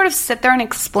have to sort of sit there and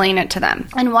explain it to them.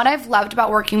 And what I've loved about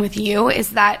working with you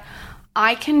is that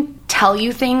I can tell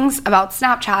you things about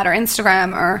Snapchat or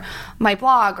Instagram or my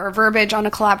blog or verbiage on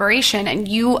a collaboration, and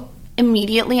you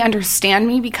immediately understand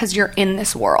me because you're in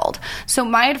this world. So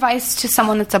my advice to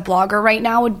someone that's a blogger right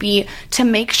now would be to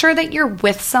make sure that you're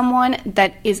with someone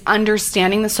that is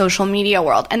understanding the social media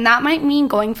world. And that might mean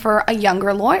going for a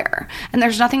younger lawyer. And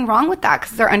there's nothing wrong with that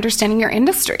because they're understanding your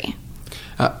industry.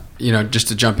 Just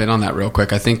to jump in on that real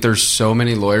quick, I think there's so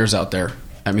many lawyers out there.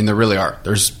 I mean, there really are.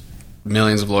 There's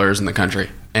millions of lawyers in the country.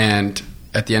 And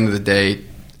at the end of the day,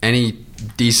 any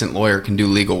decent lawyer can do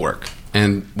legal work.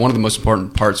 And one of the most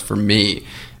important parts for me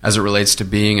as it relates to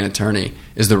being an attorney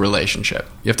is the relationship.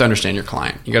 You have to understand your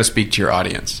client. You got to speak to your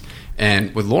audience.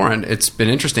 And with Lauren, it's been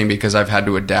interesting because I've had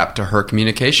to adapt to her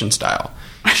communication style.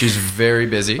 She's very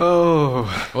busy. Oh.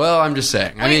 Well, I'm just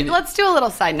saying. Wait, let's do a little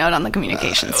side note on the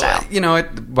communication style.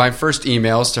 My first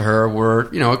emails to her were,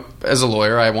 as a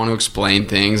lawyer, I want to explain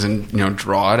things and,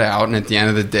 draw it out. And at the end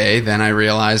of the day, then I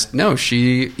realized, no,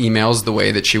 she emails the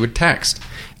way that she would text.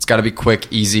 It's got to be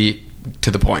quick, easy,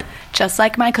 to the point. Just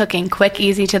like my cooking, quick,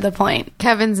 easy, to the point.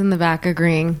 Kevin's in the back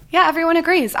agreeing. Yeah, everyone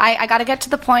agrees. I got to get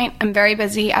to the point. I'm very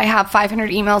busy. I have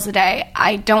 500 emails a day.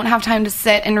 I don't have time to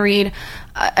sit and read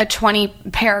a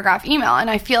 20-paragraph email. And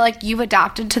I feel like you've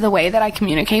adapted to the way that I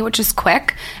communicate, which is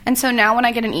quick. And so now when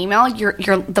I get an email,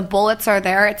 the bullets are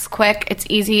there. It's quick. It's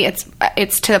easy.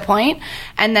 It's to the point.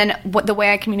 And then the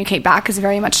way I communicate back is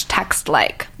very much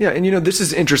text-like. Yeah, and this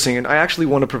is interesting. And I actually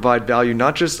want to provide value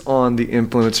not just on the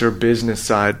influencer business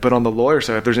side, but on the the lawyer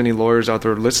side, if there's any lawyers out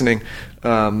there listening,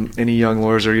 any young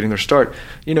lawyers are getting their start.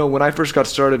 When I first got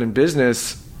started in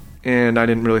business and I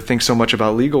didn't really think so much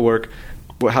about legal work,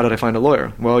 how did I find a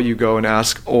lawyer? Well, you go and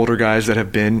ask older guys that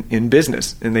have been in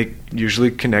business, and they usually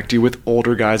connect you with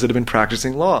older guys that have been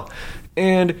practicing law.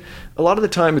 And a lot of the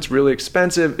time it's really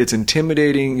expensive, it's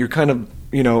intimidating, you're kind of,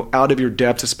 out of your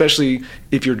depth, especially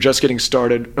if you're just getting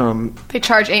started. They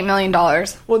charge $8 million. Well,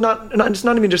 it's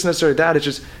not even just necessarily that, it's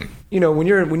just, when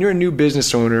you're a new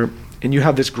business owner and you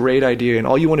have this great idea and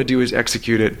all you want to do is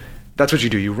execute it, that's what you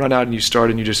do. You run out and you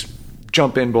start and you just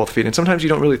jump in both feet. And sometimes you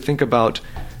don't really think about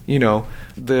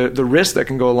the risk that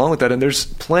can go along with that. And there's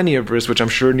plenty of risk, which I'm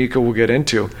sure Nico will get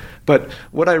into. But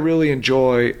what I really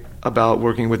enjoy about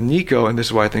working with Nico, and this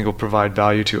is why I think will provide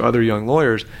value to other young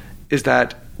lawyers, is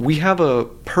that we have a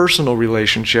personal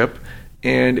relationship,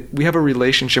 and we have a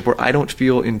relationship where I don't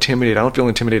feel intimidated. I don't feel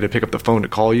intimidated to pick up the phone to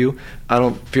call you. I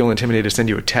don't feel intimidated to send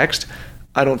you a text.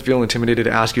 I don't feel intimidated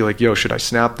to ask you, like, yo, should I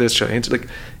snap this? Should I answer? Like,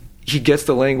 he gets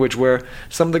the language where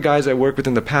some of the guys I work with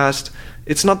in the past,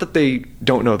 it's not that they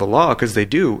don't know the law, because they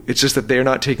do. It's just that they're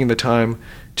not taking the time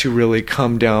to really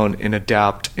come down and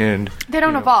adapt, and they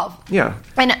don't evolve. Yeah.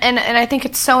 And I think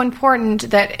it's so important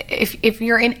that if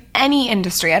you're in any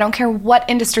industry, I don't care what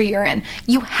industry you're in,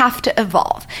 you have to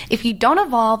evolve. If you don't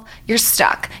evolve, you're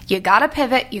stuck. You got to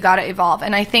pivot, you got to evolve.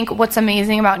 And I think what's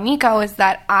amazing about Nico is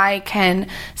that I can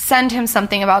send him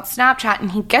something about Snapchat and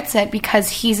he gets it because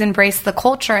he's embraced the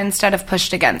culture instead of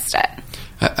pushed against it.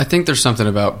 I think there's something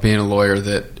about being a lawyer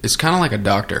that is kind of like a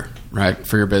doctor, right,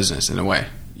 for your business in a way.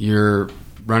 You're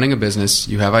running a business,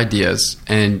 you have ideas,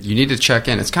 and you need to check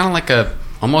in. It's kind of like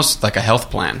almost like a health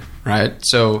plan, right?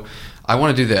 So I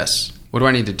want to do this. What do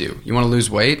I need to do? You want to lose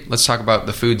weight? Let's talk about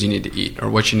the foods you need to eat or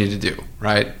what you need to do,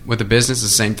 right? With a business,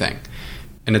 it's the same thing.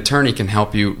 An attorney can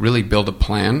help you really build a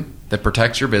plan that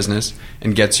protects your business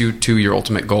and gets you to your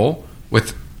ultimate goal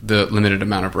with the limited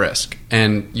amount of risk.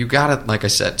 And you got to, like I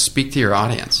said, speak to your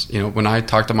audience. When I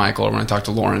talk to Michael or when I talk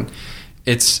to Lauren,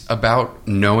 it's about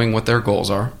knowing what their goals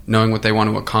are, knowing what they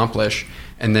want to accomplish,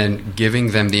 and then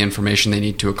giving them the information they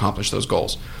need to accomplish those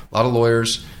goals. A lot of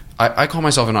lawyers, I call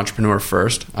myself an entrepreneur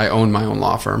first. I own my own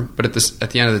law firm. But at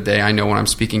the end of the day, I know when I'm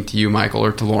speaking to you, Michael,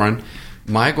 or to Lauren,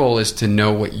 my goal is to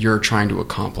know what you're trying to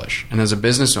accomplish. And as a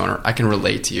business owner, I can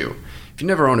relate to you. If you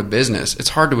never own a business, it's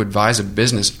hard to advise a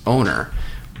business owner.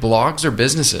 Blogs are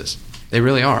businesses. They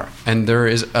really are. And there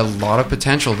is a lot of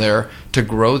potential there to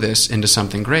grow this into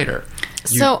something greater.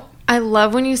 So I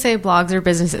love when you say blogs are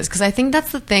businesses, because I think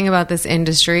that's the thing about this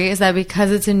industry is that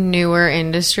because it's a newer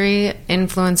industry,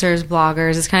 influencers,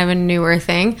 bloggers, it's kind of a newer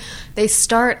thing. They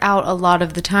start out a lot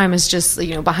of the time as just,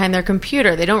 behind their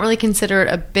computer. They don't really consider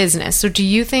it a business. So do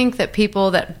you think that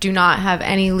people that do not have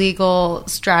any legal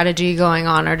strategy going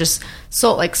on are just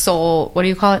what do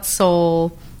you call it?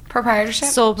 Sole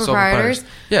proprietors.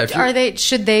 Yeah,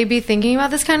 should they be thinking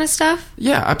about this kind of stuff?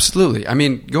 Yeah, absolutely. I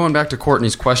mean, going back to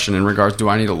Courtney's question in regards, do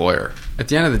I need a lawyer? At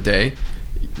the end of the day,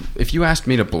 if you asked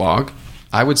me to blog,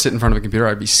 I would sit in front of a computer,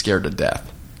 I'd be scared to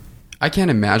death. I can't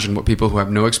imagine what people who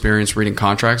have no experience reading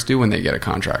contracts do when they get a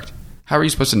contract. How are you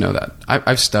supposed to know that?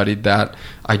 I've studied that.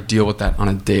 I deal with that on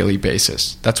a daily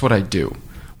basis. That's what I do.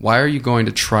 Why are you going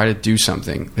to try to do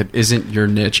something that isn't your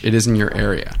niche, it isn't your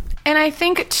area? And I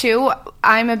think, too,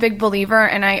 I'm a big believer,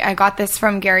 and I got this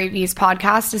from Gary Vee's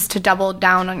podcast, is to double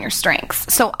down on your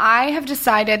strengths. So I have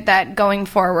decided that going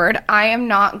forward, I am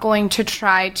not going to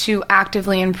try to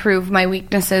actively improve my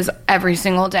weaknesses every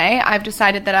single day. I've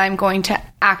decided that I'm going to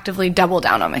actively double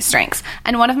down on my strengths.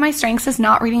 And one of my strengths is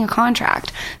not reading a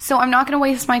contract. So I'm not going to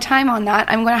waste my time on that.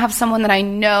 I'm going to have someone that I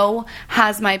know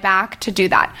has my back to do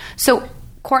that. So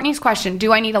Courtney's question,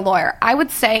 do I need a lawyer? I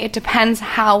would say it depends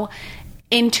how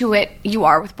into it you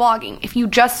are with blogging. If you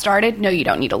just started, no, you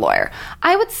don't need a lawyer.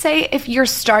 I would say if you're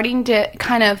starting to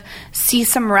kind of see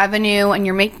some revenue and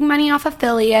you're making money off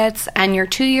affiliates and you're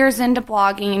 2 years into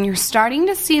blogging and you're starting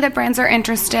to see that brands are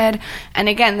interested, and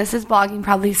again, this is blogging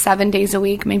probably 7 days a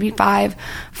week, maybe 5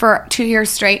 for 2 years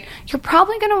straight, you're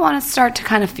probably going to want to start to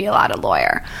kind of feel out a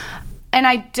lawyer. And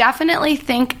I definitely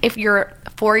think if you're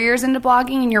 4 years into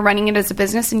blogging and you're running it as a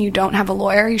business and you don't have a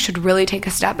lawyer, you should really take a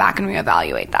step back and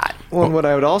reevaluate that. Well, and what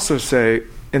I would also say,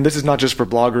 and this is not just for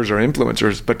bloggers or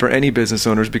influencers, but for any business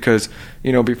owners, because,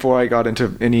 before I got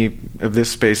into any of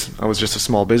this space, I was just a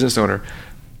small business owner.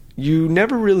 You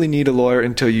never really need a lawyer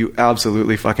until you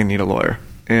absolutely fucking need a lawyer.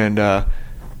 And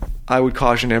I would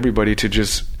caution everybody to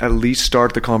just at least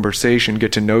start the conversation,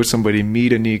 get to know somebody,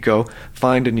 meet a Nico,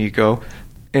 find a Nico,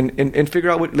 and figure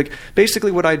out basically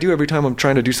what I do every time I'm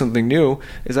trying to do something new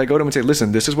is I go to them and say,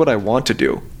 listen, this is what I want to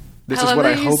do. This is what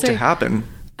I hope to happen.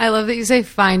 I love that you say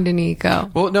find a Nico.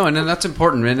 Well, no, and that's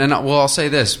important. And I'll say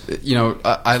this.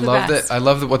 I love that. I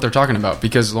love that what they're talking about,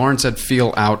 because Lauren said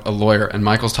feel out a lawyer, and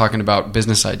Michael's talking about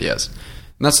business ideas.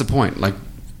 And that's the point. Like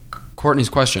Courtney's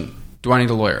question, do I need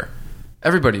a lawyer?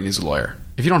 Everybody needs a lawyer.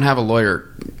 If you don't have a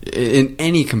lawyer in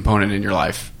any component in your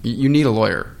life, you need a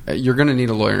lawyer. You're going to need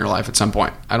a lawyer in your life at some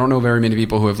point. I don't know very many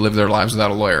people who have lived their lives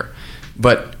without a lawyer.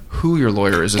 But who your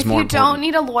lawyer is more important. If you don't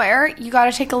need a lawyer, you got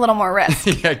to take a little more risk.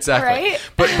 Yeah, exactly. Right?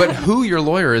 But who your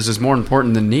lawyer is more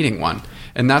important than needing one.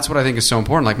 And that's what I think is so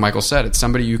important. Like Michael said, it's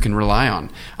somebody you can rely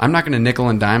on. I'm not going to nickel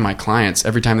and dime my clients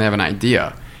every time they have an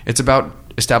idea. It's about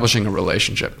establishing a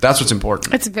relationship. That's what's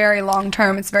important. It's very long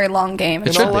term. It's a very long game.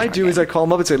 And all I do is I call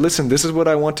them up and say, listen, this is what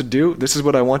I want to do. This is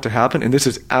what I want to happen. And this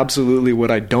is absolutely what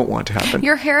I don't want to happen.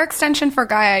 Your hair extension for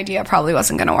guy idea probably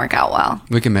wasn't going to work out well.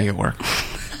 We can make it work.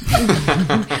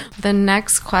 The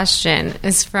next question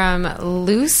is from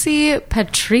Lucy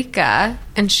Patrica,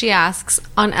 and she asks,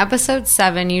 on episode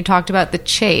 7, you talked about the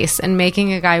chase and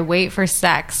making a guy wait for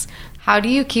sex. How do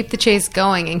you keep the chase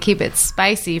going and keep it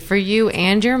spicy for you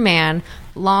and your man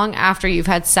long after you've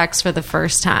had sex for the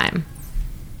first time?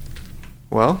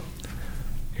 Well,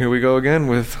 here we go again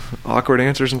with awkward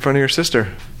answers in front of your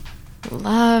sister.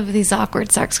 Love these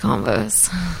awkward sex combos.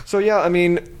 So yeah, I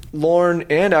mean, Lauren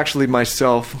and actually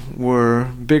myself were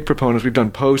big proponents. We've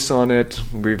done posts on it.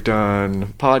 We've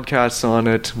done podcasts on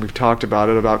it. We've talked about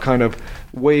it, about kind of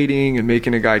waiting and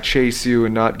making a guy chase you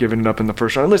and not giving it up in the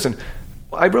first round. Listen,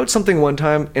 I wrote something one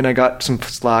time and I got some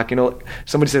slack.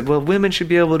 Somebody said, well, women should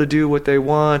be able to do what they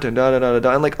want and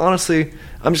da-da-da-da-da. And honestly,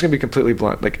 I'm just going to be completely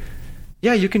blunt.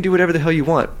 Yeah, you can do whatever the hell you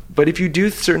want. But if you do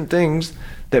certain things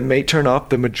that may turn off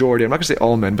the majority, I'm not going to say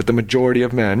all men, but the majority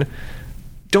of men,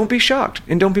 don't be shocked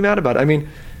and don't be mad about it. I mean,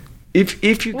 if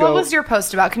you go... What was your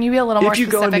post about? Can you be a little more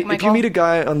specific, Michael? If you meet a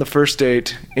guy on the first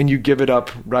date and you give it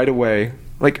up right away,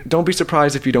 don't be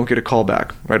surprised if you don't get a call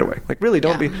back right away. Really,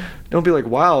 don't be like,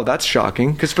 wow, that's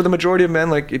shocking. Because for the majority of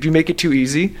men, if you make it too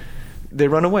easy, they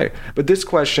run away. But this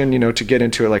question, to get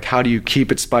into it, how do you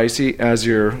keep it spicy as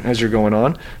you're going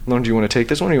on? Lauren, do you want to take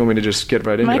this one, or you want me to just get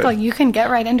right into it? Michael, you can get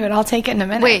right into it. I'll take it in a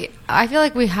minute. Wait, I feel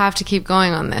like we have to keep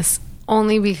going on this.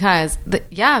 Only because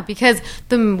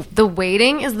the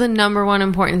waiting is the number one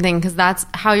important thing, because that's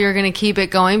how you're going to keep it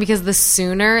going, because the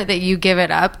sooner that you give it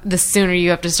up, the sooner you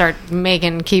have to start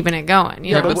keeping it going.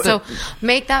 So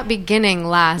make that beginning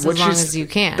last as long as you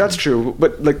can. That's true.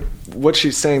 But what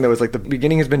she's saying though is the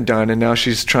beginning has been done and now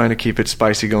she's trying to keep it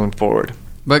spicy going forward.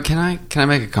 But can I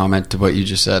make a comment to what you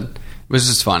just said? It was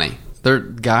just funny.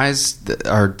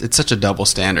 It's such a double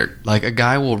standard. A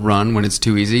guy will run when it's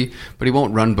too easy, but he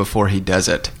won't run before he does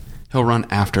it. He'll run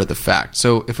after the fact.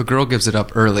 So if a girl gives it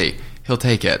up early, he'll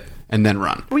take it and then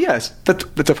run. Well, yes, that's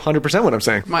 100% what I'm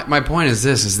saying. My point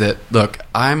is that, look,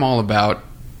 I'm all about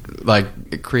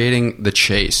creating the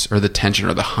chase or the tension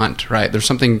or the hunt, right? There's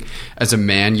something, as a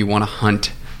man, you want to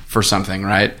hunt for something,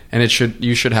 right? And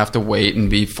you should have to wait and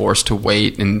be forced to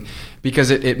wait, and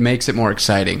because it makes it more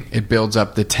exciting. It builds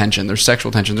up the tension. There's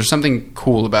sexual tension. There's something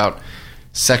cool about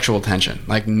sexual tension,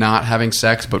 not having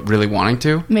sex but really wanting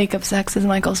to. Makeup sex is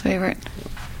Michael's favorite.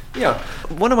 Yeah.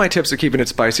 One of my tips of keeping it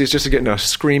spicy is just to get in a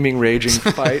screaming, raging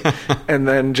fight and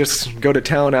then just go to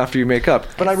town after you make up.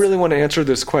 But I really want to answer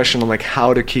this question on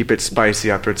how to keep it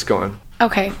spicy after it's going.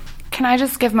 Okay. Can I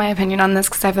just give my opinion on this,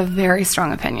 because I have a very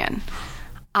strong opinion.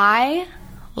 I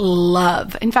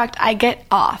get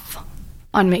off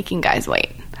on making guys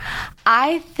wait.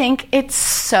 I think it's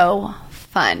so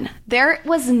fun. There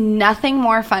was nothing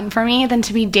more fun for me than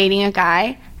to be dating a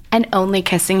guy and only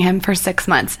kissing him for 6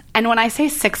 months. And when I say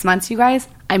 6 months, you guys,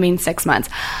 I mean 6 months.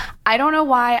 I don't know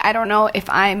why. I don't know if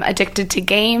I'm addicted to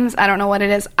games. I don't know what it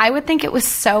is. I would think it was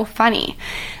so funny.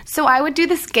 So I would do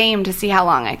this game to see how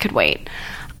long I could wait.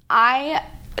 I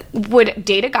would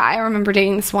date a guy. I remember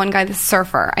dating this one guy, this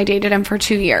surfer. I dated him for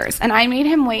 2 years, and I made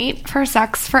him wait for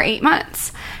sex for 8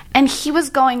 months. And he was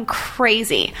going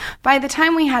crazy. By the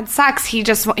time we had sex, he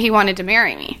wanted to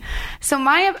marry me. So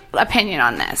my opinion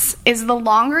on this is the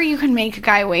longer you can make a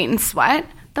guy wait and sweat,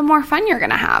 the more fun you're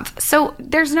going to have. So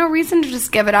there's no reason to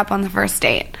just give it up on the first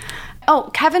date. Oh,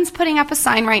 Kevin's putting up a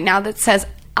sign right now that says,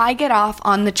 I get off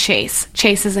on the chase.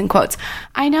 Chase is in quotes.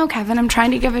 I know, Kevin. I'm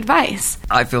trying to give advice.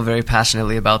 I feel very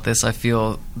passionately about this. I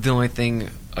feel the only thing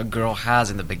a girl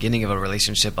has in the beginning of a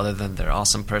relationship, other than their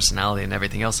awesome personality and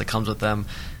everything else that comes with them,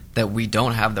 that we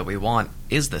don't have that we want,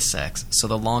 is the sex. So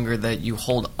the longer that you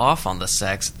hold off on the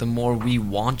sex, the more we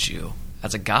want you.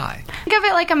 as a guy. Think of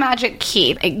it like a magic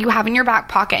key you have in your back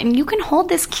pocket, and you can hold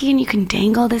this key and you can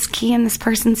dangle this key in this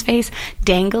person's face.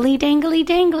 Dangly, dangly,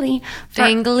 dangly.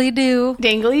 Dangly-do.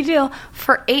 Dangly-do.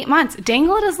 For 8 months.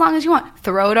 Dangle it as long as you want.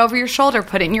 Throw it over your shoulder.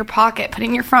 Put it in your pocket. Put it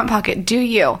in your front pocket. Do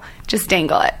you. Just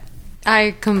dangle it.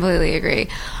 I completely agree.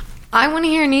 I want to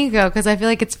hear Nico because I feel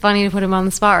like it's funny to put him on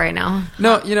the spot right now.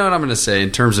 No, you know what I'm going to say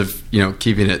in terms of,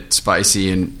 keeping it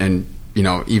spicy and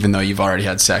even though you've already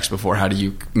had sex before, how do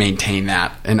you maintain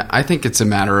that? And I think it's a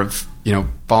matter of,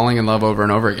 falling in love over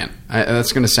and over again.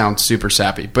 That's going to sound super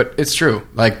sappy, but it's true.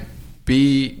 Like,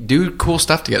 do cool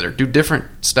stuff together. Do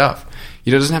different stuff.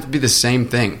 It doesn't have to be the same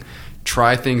thing.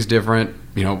 Try things different.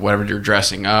 Whatever you're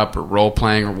dressing up or role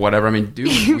playing or whatever. I mean, do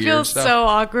you weird feel stuff. so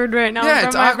awkward right now. Yeah,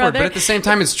 it's awkward, but at the same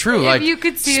time, it's true. If you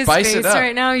could see his face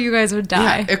right now, you guys would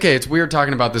die. Yeah, okay, it's weird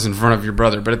talking about this in front of your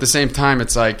brother, but at the same time,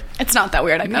 it's like it's not that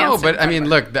weird.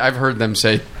 Look, I've heard them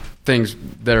say things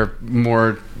that are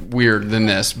more weird than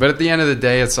this, but at the end of the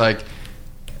day, it's like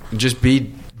just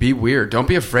be weird. Don't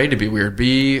be afraid to be weird.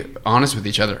 Be honest with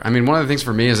each other. I mean, one of the things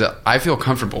for me is that I feel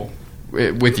comfortable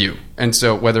with you, and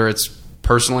so whether it's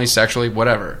personally, sexually,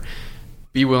 whatever.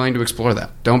 Be willing to explore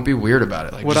that. Don't be weird about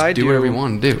it. Like, what just I do whatever you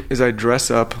want to do. Is I dress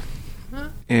up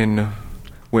in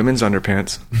women's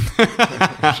underpants.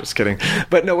 Just kidding.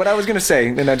 But no, what I was going to say,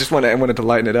 and I wanted to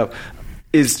lighten it up,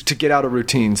 is to get out of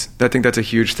routines. I think that's a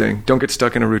huge thing. Don't get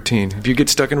stuck in a routine. If you get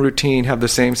stuck in a routine, have the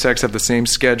same sex, have the same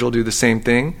schedule, do the same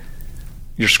thing,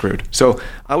 you're screwed. So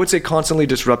I would say constantly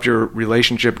disrupt your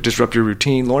relationship, disrupt your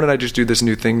routine. Lauren and I just do this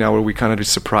new thing now where we kind of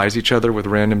just surprise each other with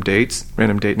random date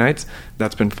nights.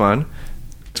 That's been fun.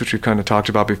 It's what we've kind of talked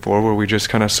about before, where we just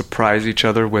kind of surprise each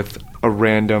other with a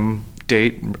random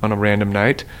date on a random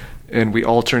night. And we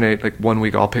alternate, like 1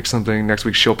 week I'll pick something, next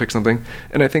week she'll pick something.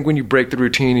 And I think when you break the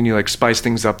routine and you like spice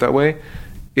things up that way,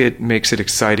 it makes it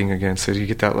exciting again. So you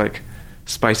get that like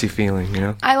spicy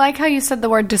feeling, I like how you said the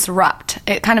word disrupt.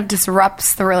 It kind of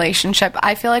disrupts the relationship.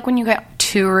 I feel like when you get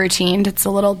too routine, it's a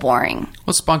little boring.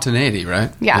 Well, spontaneity,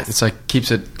 right? Yes. It's like keeps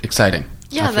it exciting.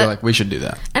 Yeah, I feel like we should do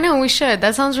that. I know, we should.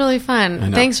 That sounds really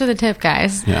fun. Thanks for the tip,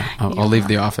 guys. Yeah, I'll leave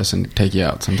the office and take you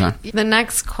out sometime. The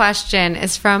next question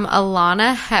is from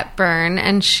Alana Hepburn,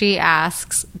 and she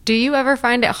asks, do you ever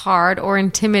find it hard or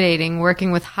intimidating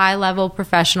working with high-level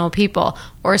professional people,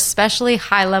 or especially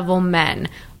high-level men?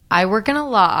 I work in a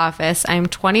law office. I'm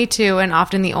 22 and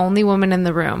often the only woman in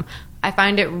the room. I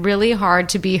find it really hard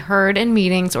to be heard in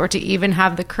meetings or to even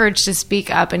have the courage to speak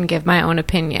up and give my own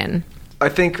opinion. I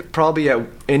think probably at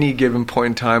any given point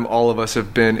in time, all of us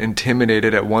have been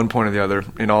intimidated at one point or the other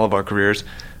in all of our careers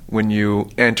when you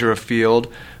enter a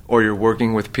field or you're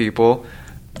working with people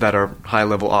that are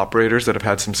high-level operators that have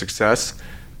had some success.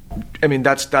 I mean,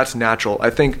 that's natural.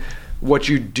 I think what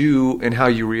you do and how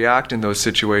you react in those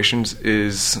situations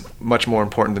is much more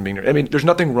important than being nervous. I mean, there's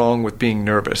nothing wrong with being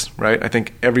nervous, right? I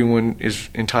think everyone is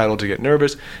entitled to get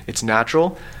nervous. It's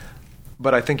natural.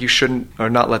 But I think you shouldn't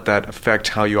or not let that affect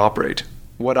how you operate.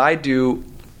 What I do,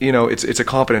 it's a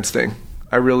confidence thing.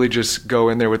 I really just go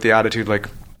in there with the attitude like,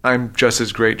 I'm just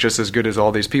as great, just as good as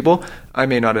all these people. I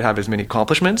may not have as many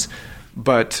accomplishments,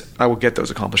 but I will get those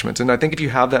accomplishments. And I think if you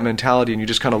have that mentality and you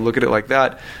just kind of look at it like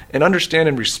that and understand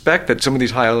and respect that some of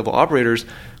these high-level operators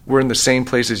were in the same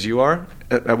place as you are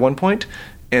at one point,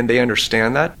 and they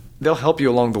understand that, they'll help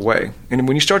you along the way. And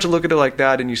when you start to look at it like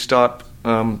that and you stop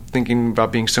thinking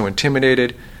about being so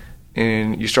intimidated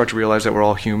and you start to realize that we're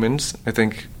all humans, I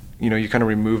think, you kind of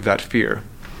remove that fear.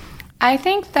 I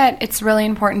think that it's really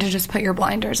important to just put your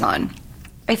blinders on.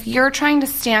 If you're trying to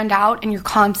stand out and you're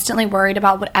constantly worried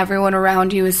about what everyone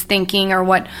around you is thinking or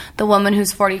what the woman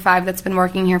who's 45 that's been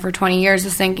working here for 20 years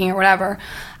is thinking or whatever,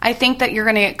 I think that you're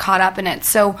going to get caught up in it.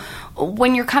 So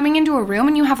when you're coming into a room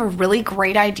and you have a really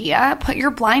great idea, put your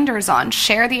blinders on,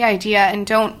 share the idea, and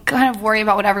don't kind of worry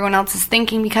about what everyone else is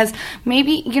thinking, because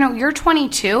maybe, you're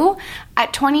 22.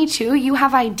 At 22, you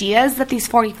have ideas that these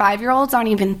 45-year-olds aren't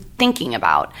even thinking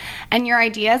about. And your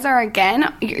ideas are,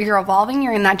 again, you're evolving,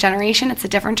 you're in that generation, it's a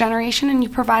different generation, and you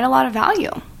provide a lot of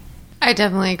value. I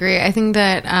definitely agree. I think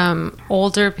that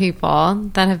older people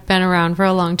that have been around for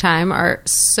a long time are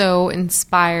so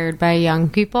inspired by young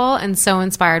people and so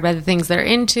inspired by the things they're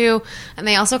into. And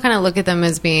they also kind of look at them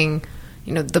as being,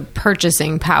 the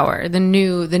purchasing power, the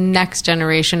next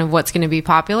generation of what's going to be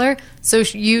popular. So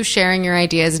you sharing your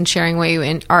ideas and sharing what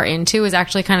you are into is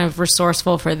actually kind of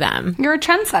resourceful for them. You're a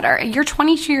trendsetter. You're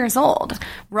 22 years old.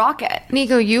 Rock it.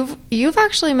 Nico, you've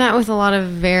actually met with a lot of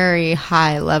very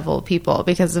high level people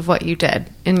because of what you did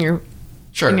in your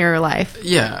life.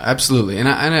 Yeah, absolutely. And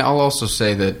I'll also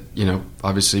say that,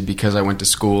 obviously because I went to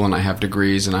school and I have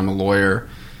degrees and I'm a lawyer,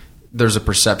 there's a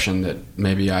perception that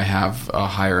maybe I have a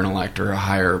higher intellect or a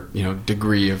higher,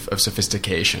 degree of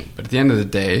sophistication. But at the end of the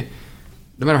day,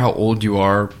 no matter how old you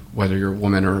are, whether you're a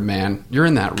woman or a man, you're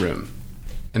in that room.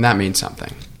 And that means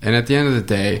something. And at the end of the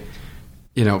day,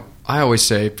 I always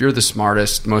say, if you're the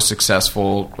smartest, most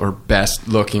successful, or best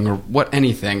looking, or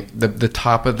anything, the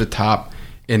top of the top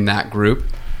in that group,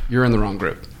 you're in the wrong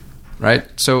group. Right?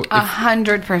 So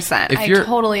 100%. I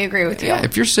totally agree with you. Yeah,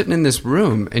 if you're sitting in this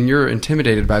room and you're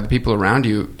intimidated by the people around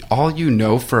you, all you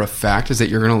know for a fact is that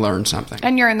you're going to learn something.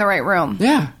 And you're in the right room.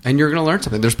 Yeah, and you're going to learn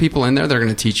something. There's people in there that are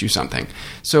going to teach you something.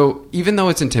 So even though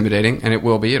it's intimidating, and it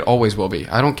will be, it always will be.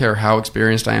 I don't care how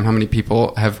experienced I am, how many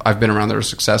people I've been around that are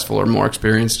successful or more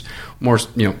experienced, more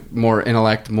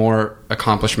intellect, more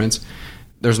accomplishments.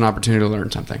 There's an opportunity to learn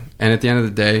something. And at the end of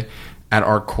the day, at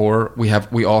our core,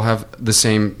 we all have the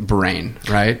same brain,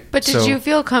 right? But did you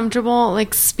feel comfortable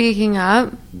speaking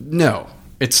up? No,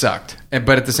 it sucked.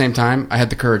 But at the same time, I had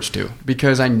the courage to,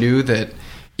 because I knew that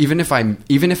even if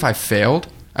I failed,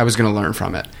 I was going to learn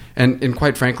from it. And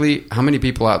quite frankly, how many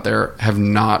people out there have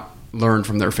not learned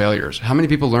from their failures? How many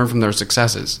people learn from their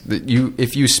successes?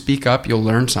 If you speak up, you'll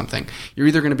learn something. You're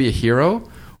either going to be a hero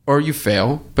or you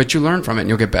fail, but you learn from it and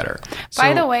you'll get better.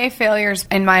 By the way, failures,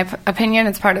 in my opinion,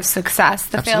 is part of success.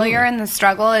 The Absolutely. failure and the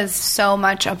struggle is so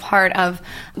much a part of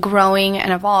growing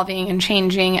and evolving and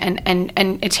changing and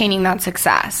attaining that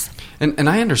success. And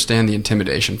I understand the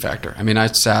intimidation factor. I mean, I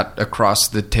sat across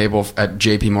the table at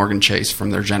JP Morgan Chase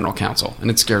from their general counsel, and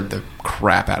it scared the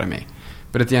crap out of me.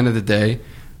 But at the end of the day,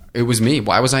 it was me.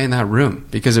 Why was I in that room?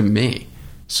 Because of me.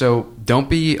 So don't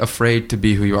be afraid to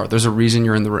be who you are. There's a reason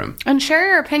you're in the room. And share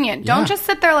your opinion. Don't just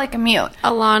sit there like a mute.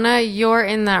 Alana, you're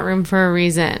in that room for a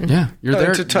reason. Yeah, you're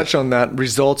there. To touch on that,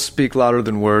 results speak louder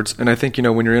than words. And I think,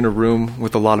 when you're in a room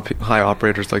with a lot of high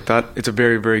operators like that, it's a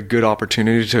very, very good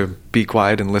opportunity to be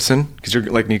quiet and listen. Because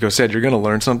like Nico said, you're going to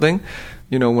learn something.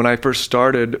 When I first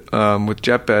started with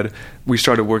JetBed, we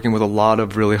started working with a lot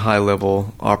of really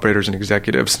high-level operators and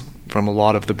executives from a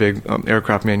lot of the big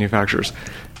aircraft manufacturers.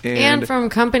 And from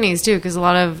companies too, because a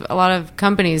lot of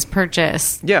companies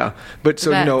purchase. Yeah, but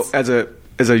so as a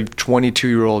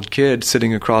 22-year-old kid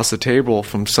sitting across the table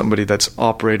from somebody that's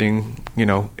operating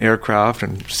aircraft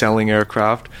and selling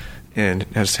aircraft and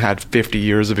has had 50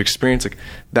 years of experience,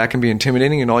 that can be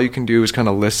intimidating. And all you can do is kind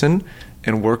of listen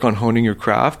and work on honing your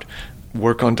craft,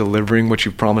 work on delivering what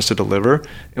you promised to deliver.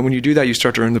 And when you do that, you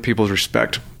start to earn the people's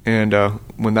respect. And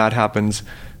when that happens,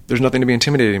 there's nothing to be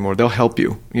intimidated anymore. They'll help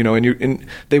you, and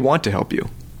they want to help you.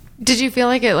 Did you feel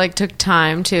like it took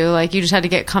time too? You just had to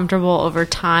get comfortable over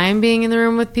time being in the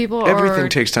room with people? Everything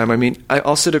takes time. I mean,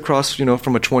 I'll sit across, from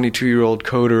a 22-year-old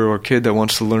coder or kid that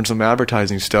wants to learn some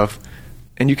advertising stuff,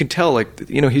 and you can tell,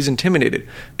 he's intimidated.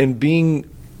 And being,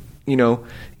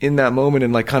 in that moment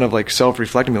and kind of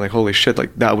self-reflecting, me holy shit,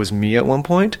 that was me at one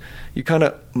point. You kind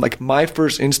of my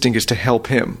first instinct is to help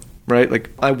him. Right?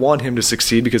 I want him to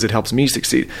succeed because it helps me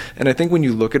succeed. And I think when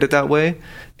you look at it that way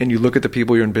and you look at the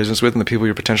people you're in business with and the people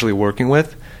you're potentially working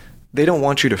with, they don't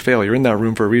want you to fail. You're in that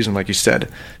room for a reason, like you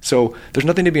said. So there's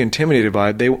nothing to be intimidated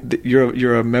by.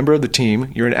 You're a member of the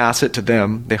team. You're an asset to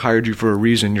them. They hired you for a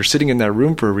reason. You're sitting in that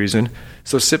room for a reason.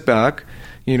 So sit back,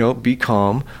 be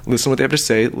calm, listen to what they have to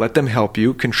say, let them help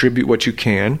you, contribute what you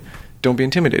can. Don't be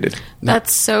intimidated.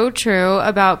 That's so true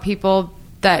about people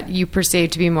that you perceive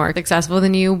to be more successful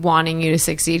than you, wanting you to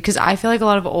succeed. Because I feel like a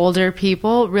lot of older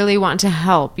people really want to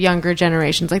help younger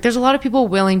generations. There's a lot of people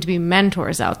willing to be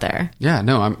mentors out there. Yeah,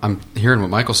 no, I'm hearing what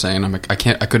Michael's saying. I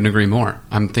couldn't agree more.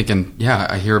 I'm thinking,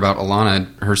 I hear about Alana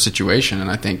and her situation,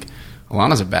 and I think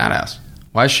Alana's a badass.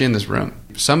 Why is she in this room?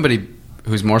 Somebody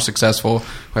who's more successful,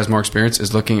 who has more experience,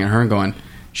 is looking at her and going,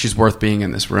 she's worth being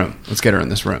in this room. Let's get her in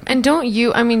this room. And don't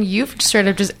you? I mean, you've straight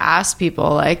up just asked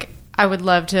people I would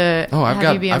love to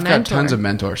have you be a mentor. I've got tons of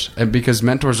mentors, and because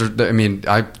mentors are. I mean,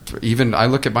 I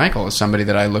look at Michael as somebody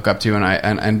that I look up to,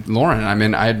 and Lauren. I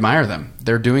mean, I admire them.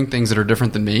 They're doing things that are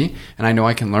different than me, and I know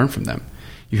I can learn from them.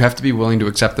 You have to be willing to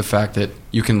accept the fact that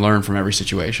you can learn from every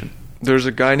situation. There's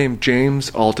a guy named James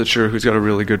Altucher who's got a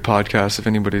really good podcast. If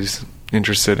anybody's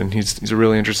interested, and he's a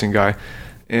really interesting guy.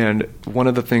 And one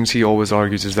of the things he always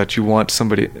argues is that you want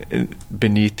somebody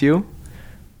beneath you,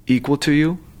 equal to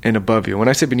you, and above you. When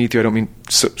I say beneath you, I don't mean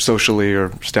socially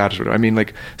or status. I mean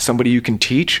somebody you can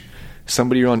teach,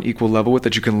 somebody you're on equal level with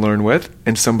that you can learn with,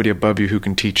 and somebody above you who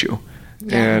can teach you.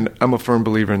 Yeah. And I'm a firm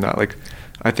believer in that.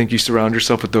 I think you surround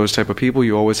yourself with those type of people.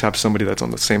 You always have somebody that's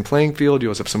on the same playing field. You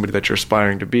always have somebody that you're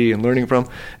aspiring to be and learning from,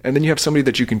 and then you have somebody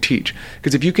that you can teach.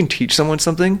 Because if you can teach someone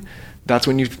something, that's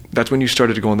when you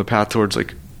started to go on the path towards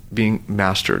being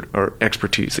mastered or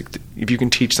expertise. Like if you can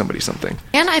teach somebody something.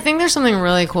 And I think there's something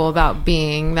really cool about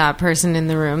being that person in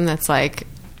the room that's like,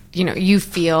 you know, you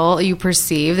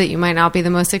perceive that you might not be the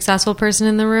most successful person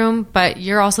in the room, but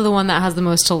you're also the one that has the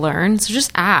most to learn. So just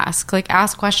ask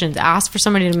questions, ask for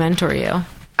somebody to mentor you.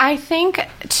 I think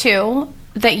too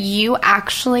that you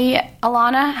actually,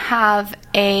 Alana, have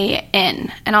a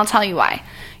in, and I'll tell you why.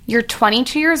 You're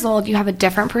 22 years old, you have a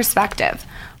different perspective.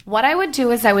 What I would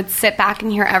do is I would sit back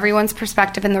and hear everyone's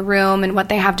perspective in the room and what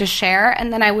they have to share,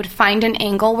 and then I would find an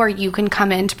angle where you can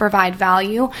come in to provide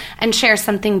value and share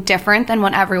something different than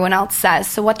what everyone else says.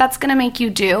 So what that's going to make you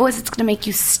do is it's going to make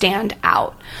you stand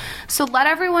out. So let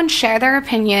everyone share their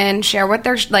opinion, share what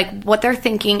they're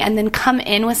thinking, and then come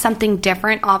in with something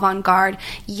different, avant-garde,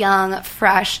 young,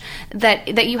 fresh,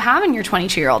 that you have in your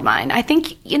 22-year-old mind. I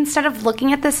think instead of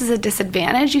looking at this as a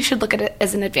disadvantage, you should look at it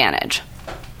as an advantage.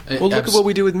 Well, look at what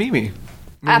we do with Mimi.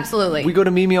 Absolutely. We go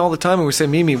to Mimi all the time and we say,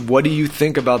 Mimi, what do you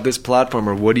think about this platform?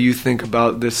 Or what do you think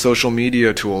about this social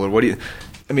media tool? Or what do you...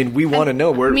 I mean, we want to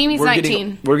know. Mimi's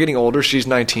 19. We're getting older. She's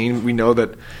 19. We know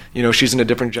that, you know, she's in a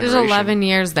different generation. There's 11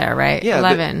 years there, right? Yeah,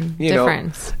 11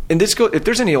 difference. And if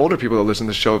there's any older people that listen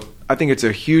to the show, I think it's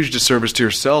a huge disservice to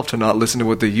yourself to not listen to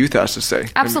what the youth has to say.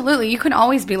 Absolutely. You can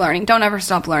always be learning. Don't ever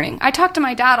stop learning. I talk to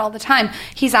my dad all the time.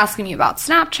 He's asking me about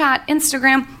Snapchat,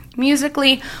 Instagram,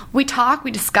 Musically. We talk,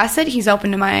 we discuss it. He's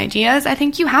open to my ideas. I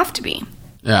think you have to be.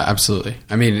 Yeah, absolutely.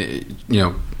 I mean, you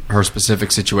know, her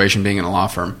specific situation being in a law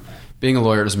firm, being a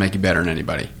lawyer doesn't make you better than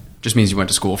anybody. Just means you went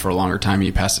to school for a longer time and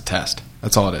you passed a test.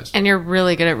 That's all it is. And you're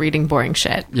really good at reading boring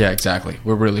shit. Yeah, exactly.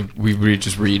 We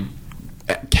just read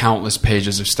countless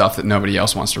pages of stuff that nobody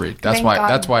else wants to read. That's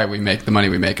why we make the money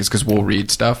we make, is because we'll read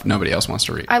stuff nobody else wants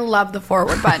to read. I love the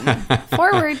forward button.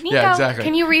 Forward, Nico. Yeah, exactly.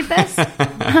 Can you read this?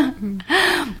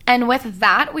 And with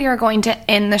that, we are going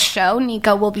to end the show.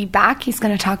 Nico will be back. He's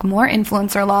going to talk more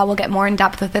influencer law. We'll get more in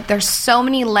depth with it. There's so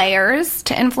many layers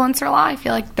to influencer law. I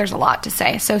feel like there's a lot to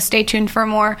say. So stay tuned for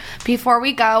more. Before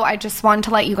we go, I just wanted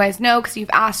to let you guys know, because you've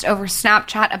asked over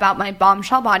Snapchat about my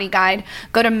bombshell body guide.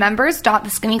 Go to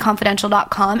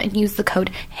members.theskinnyconfidential.com and use the code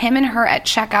him and her at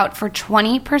checkout for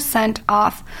 20%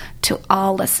 off to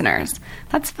all listeners.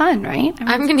 That's fun, right?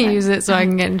 I'm going to use it so I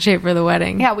can get in shape for the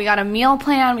wedding. Yeah, we got a meal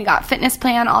plan, we got fitness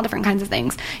plan, all different kinds of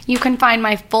things. You can find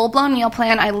my full-blown meal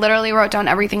plan. I literally wrote down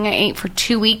everything I ate for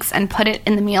 2 weeks and put it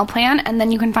in the meal plan. And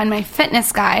then you can find my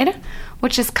fitness guide,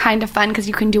 which is kind of fun because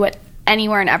you can do it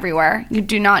anywhere and everywhere. You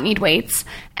do not need weights,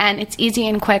 and it's easy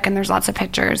and quick, and there's lots of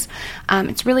pictures.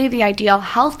 It's really the ideal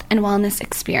health and wellness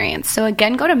experience. So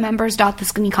again, go to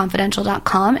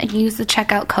members.theskinnyconfidential.com and use the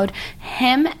checkout code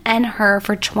him and her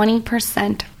for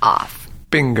 20% off.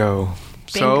 Bingo.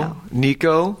 So,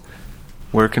 Nico,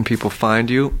 where can people find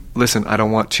you? Listen, I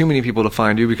don't want too many people to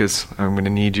find you because I'm going to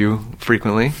need you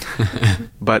frequently.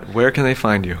 But where can they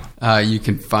find you? You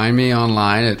can find me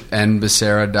online at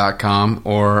nbecerra.com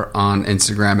or on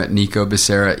Instagram at Nico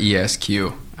Becerra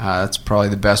ESQ. That's probably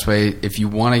the best way. If you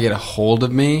want to get a hold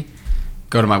of me,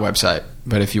 go to my website.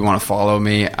 But if you want to follow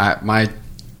me,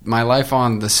 my life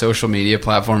on the social media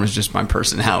platform is just my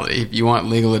personality. If you want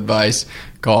legal advice,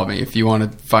 call me. If you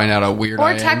want to find out how weird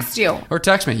I am. Or text you. Or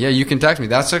text me. Yeah, you can text me.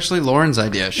 That's actually Lauren's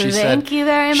idea. Thank you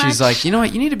very much. She's like, you know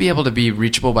what? You need to be able to be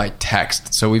reachable by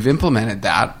text. So we've implemented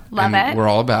that. Love it. We're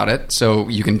all about it. So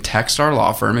you can text our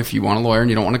law firm. If you want a lawyer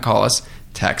and you don't want to call us,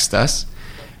 text us.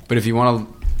 But if you want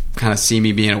to kind of see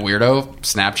me being a weirdo,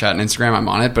 Snapchat and Instagram, I'm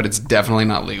on it. But it's definitely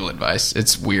not legal advice.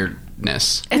 It's weird.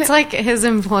 It's like his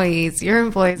employees. Your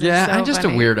employees are so I'm just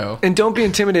funny. a weirdo. And don't be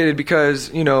intimidated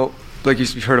because, you know, like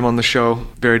you've heard him on the show,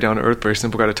 very down to earth, very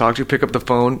simple guy to talk to. Pick up the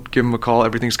phone, give him a call.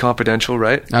 Everything's confidential,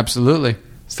 right? Absolutely.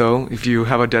 So if you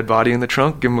have a dead body in the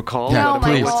trunk, give him a call. Yeah, no, let him know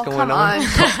please. what's going on.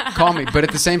 Call me. But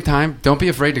at the same time, don't be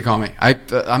afraid to call me.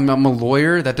 I'm a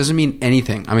lawyer. That doesn't mean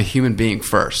anything. I'm a human being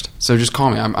first. So just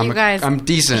call me. I'm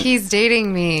decent. He's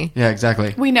dating me. Yeah,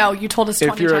 exactly. We know. You told us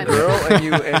 20 If you're times. a girl and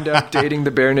you end up dating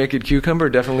the bare naked cucumber,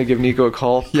 definitely give Nico a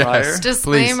call prior.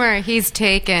 Disclaimer, he's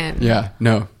taken. Yeah,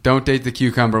 no. Don't date the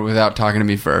cucumber without talking to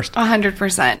me first.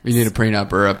 100%. We need a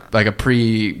prenup or a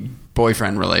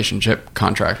pre-boyfriend relationship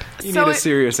contract. You need a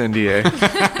serious NDA.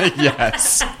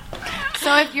 Yes.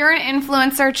 So if you're an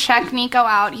influencer, check Nico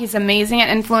out. He's amazing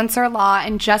at influencer law.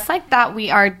 And just like that,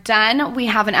 we are done. We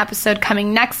have an episode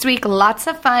coming next week. Lots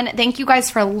of fun. Thank you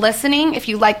guys for listening. If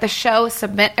you like the show,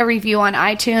 submit a review on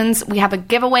iTunes. We have a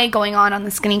giveaway going on the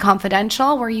Skinny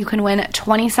Confidential where you can win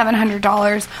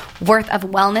 $2,700 worth of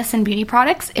wellness and beauty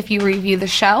products if you review the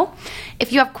show.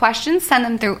 If you have questions, send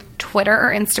them through Twitter or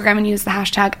Instagram and use the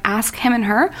hashtag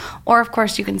 #AskHimAndHer. Or, of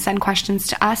course, you can send questions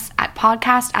to us at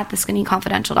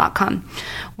podcast@theskinnyconfidential.com.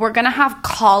 We're going to have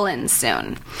call-ins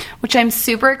soon, which I'm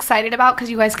super excited about because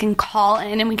you guys can call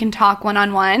in and we can talk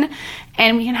one-on-one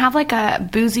and we can have like a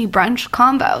boozy brunch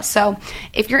combo. So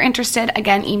if you're interested,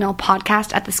 again, email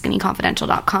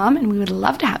podcast@theskinnyconfidential.com and we would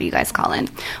love to have you guys call in.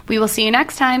 We will see you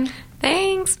next time.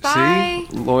 Thanks. Bye.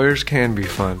 See? Lawyers can be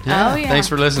fun. Oh, yeah. Thanks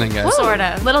for listening, guys. Sort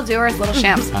of. Little doers, little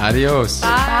champs. Adios.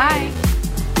 Bye.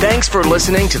 Thanks for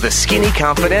listening to The Skinny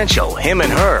Confidential, Him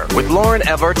and Her, with Lauren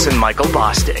Everts and Michael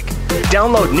Bostick.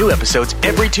 Download new episodes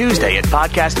every Tuesday at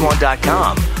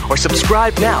podcastone.com or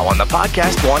subscribe now on the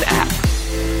Podcast One app.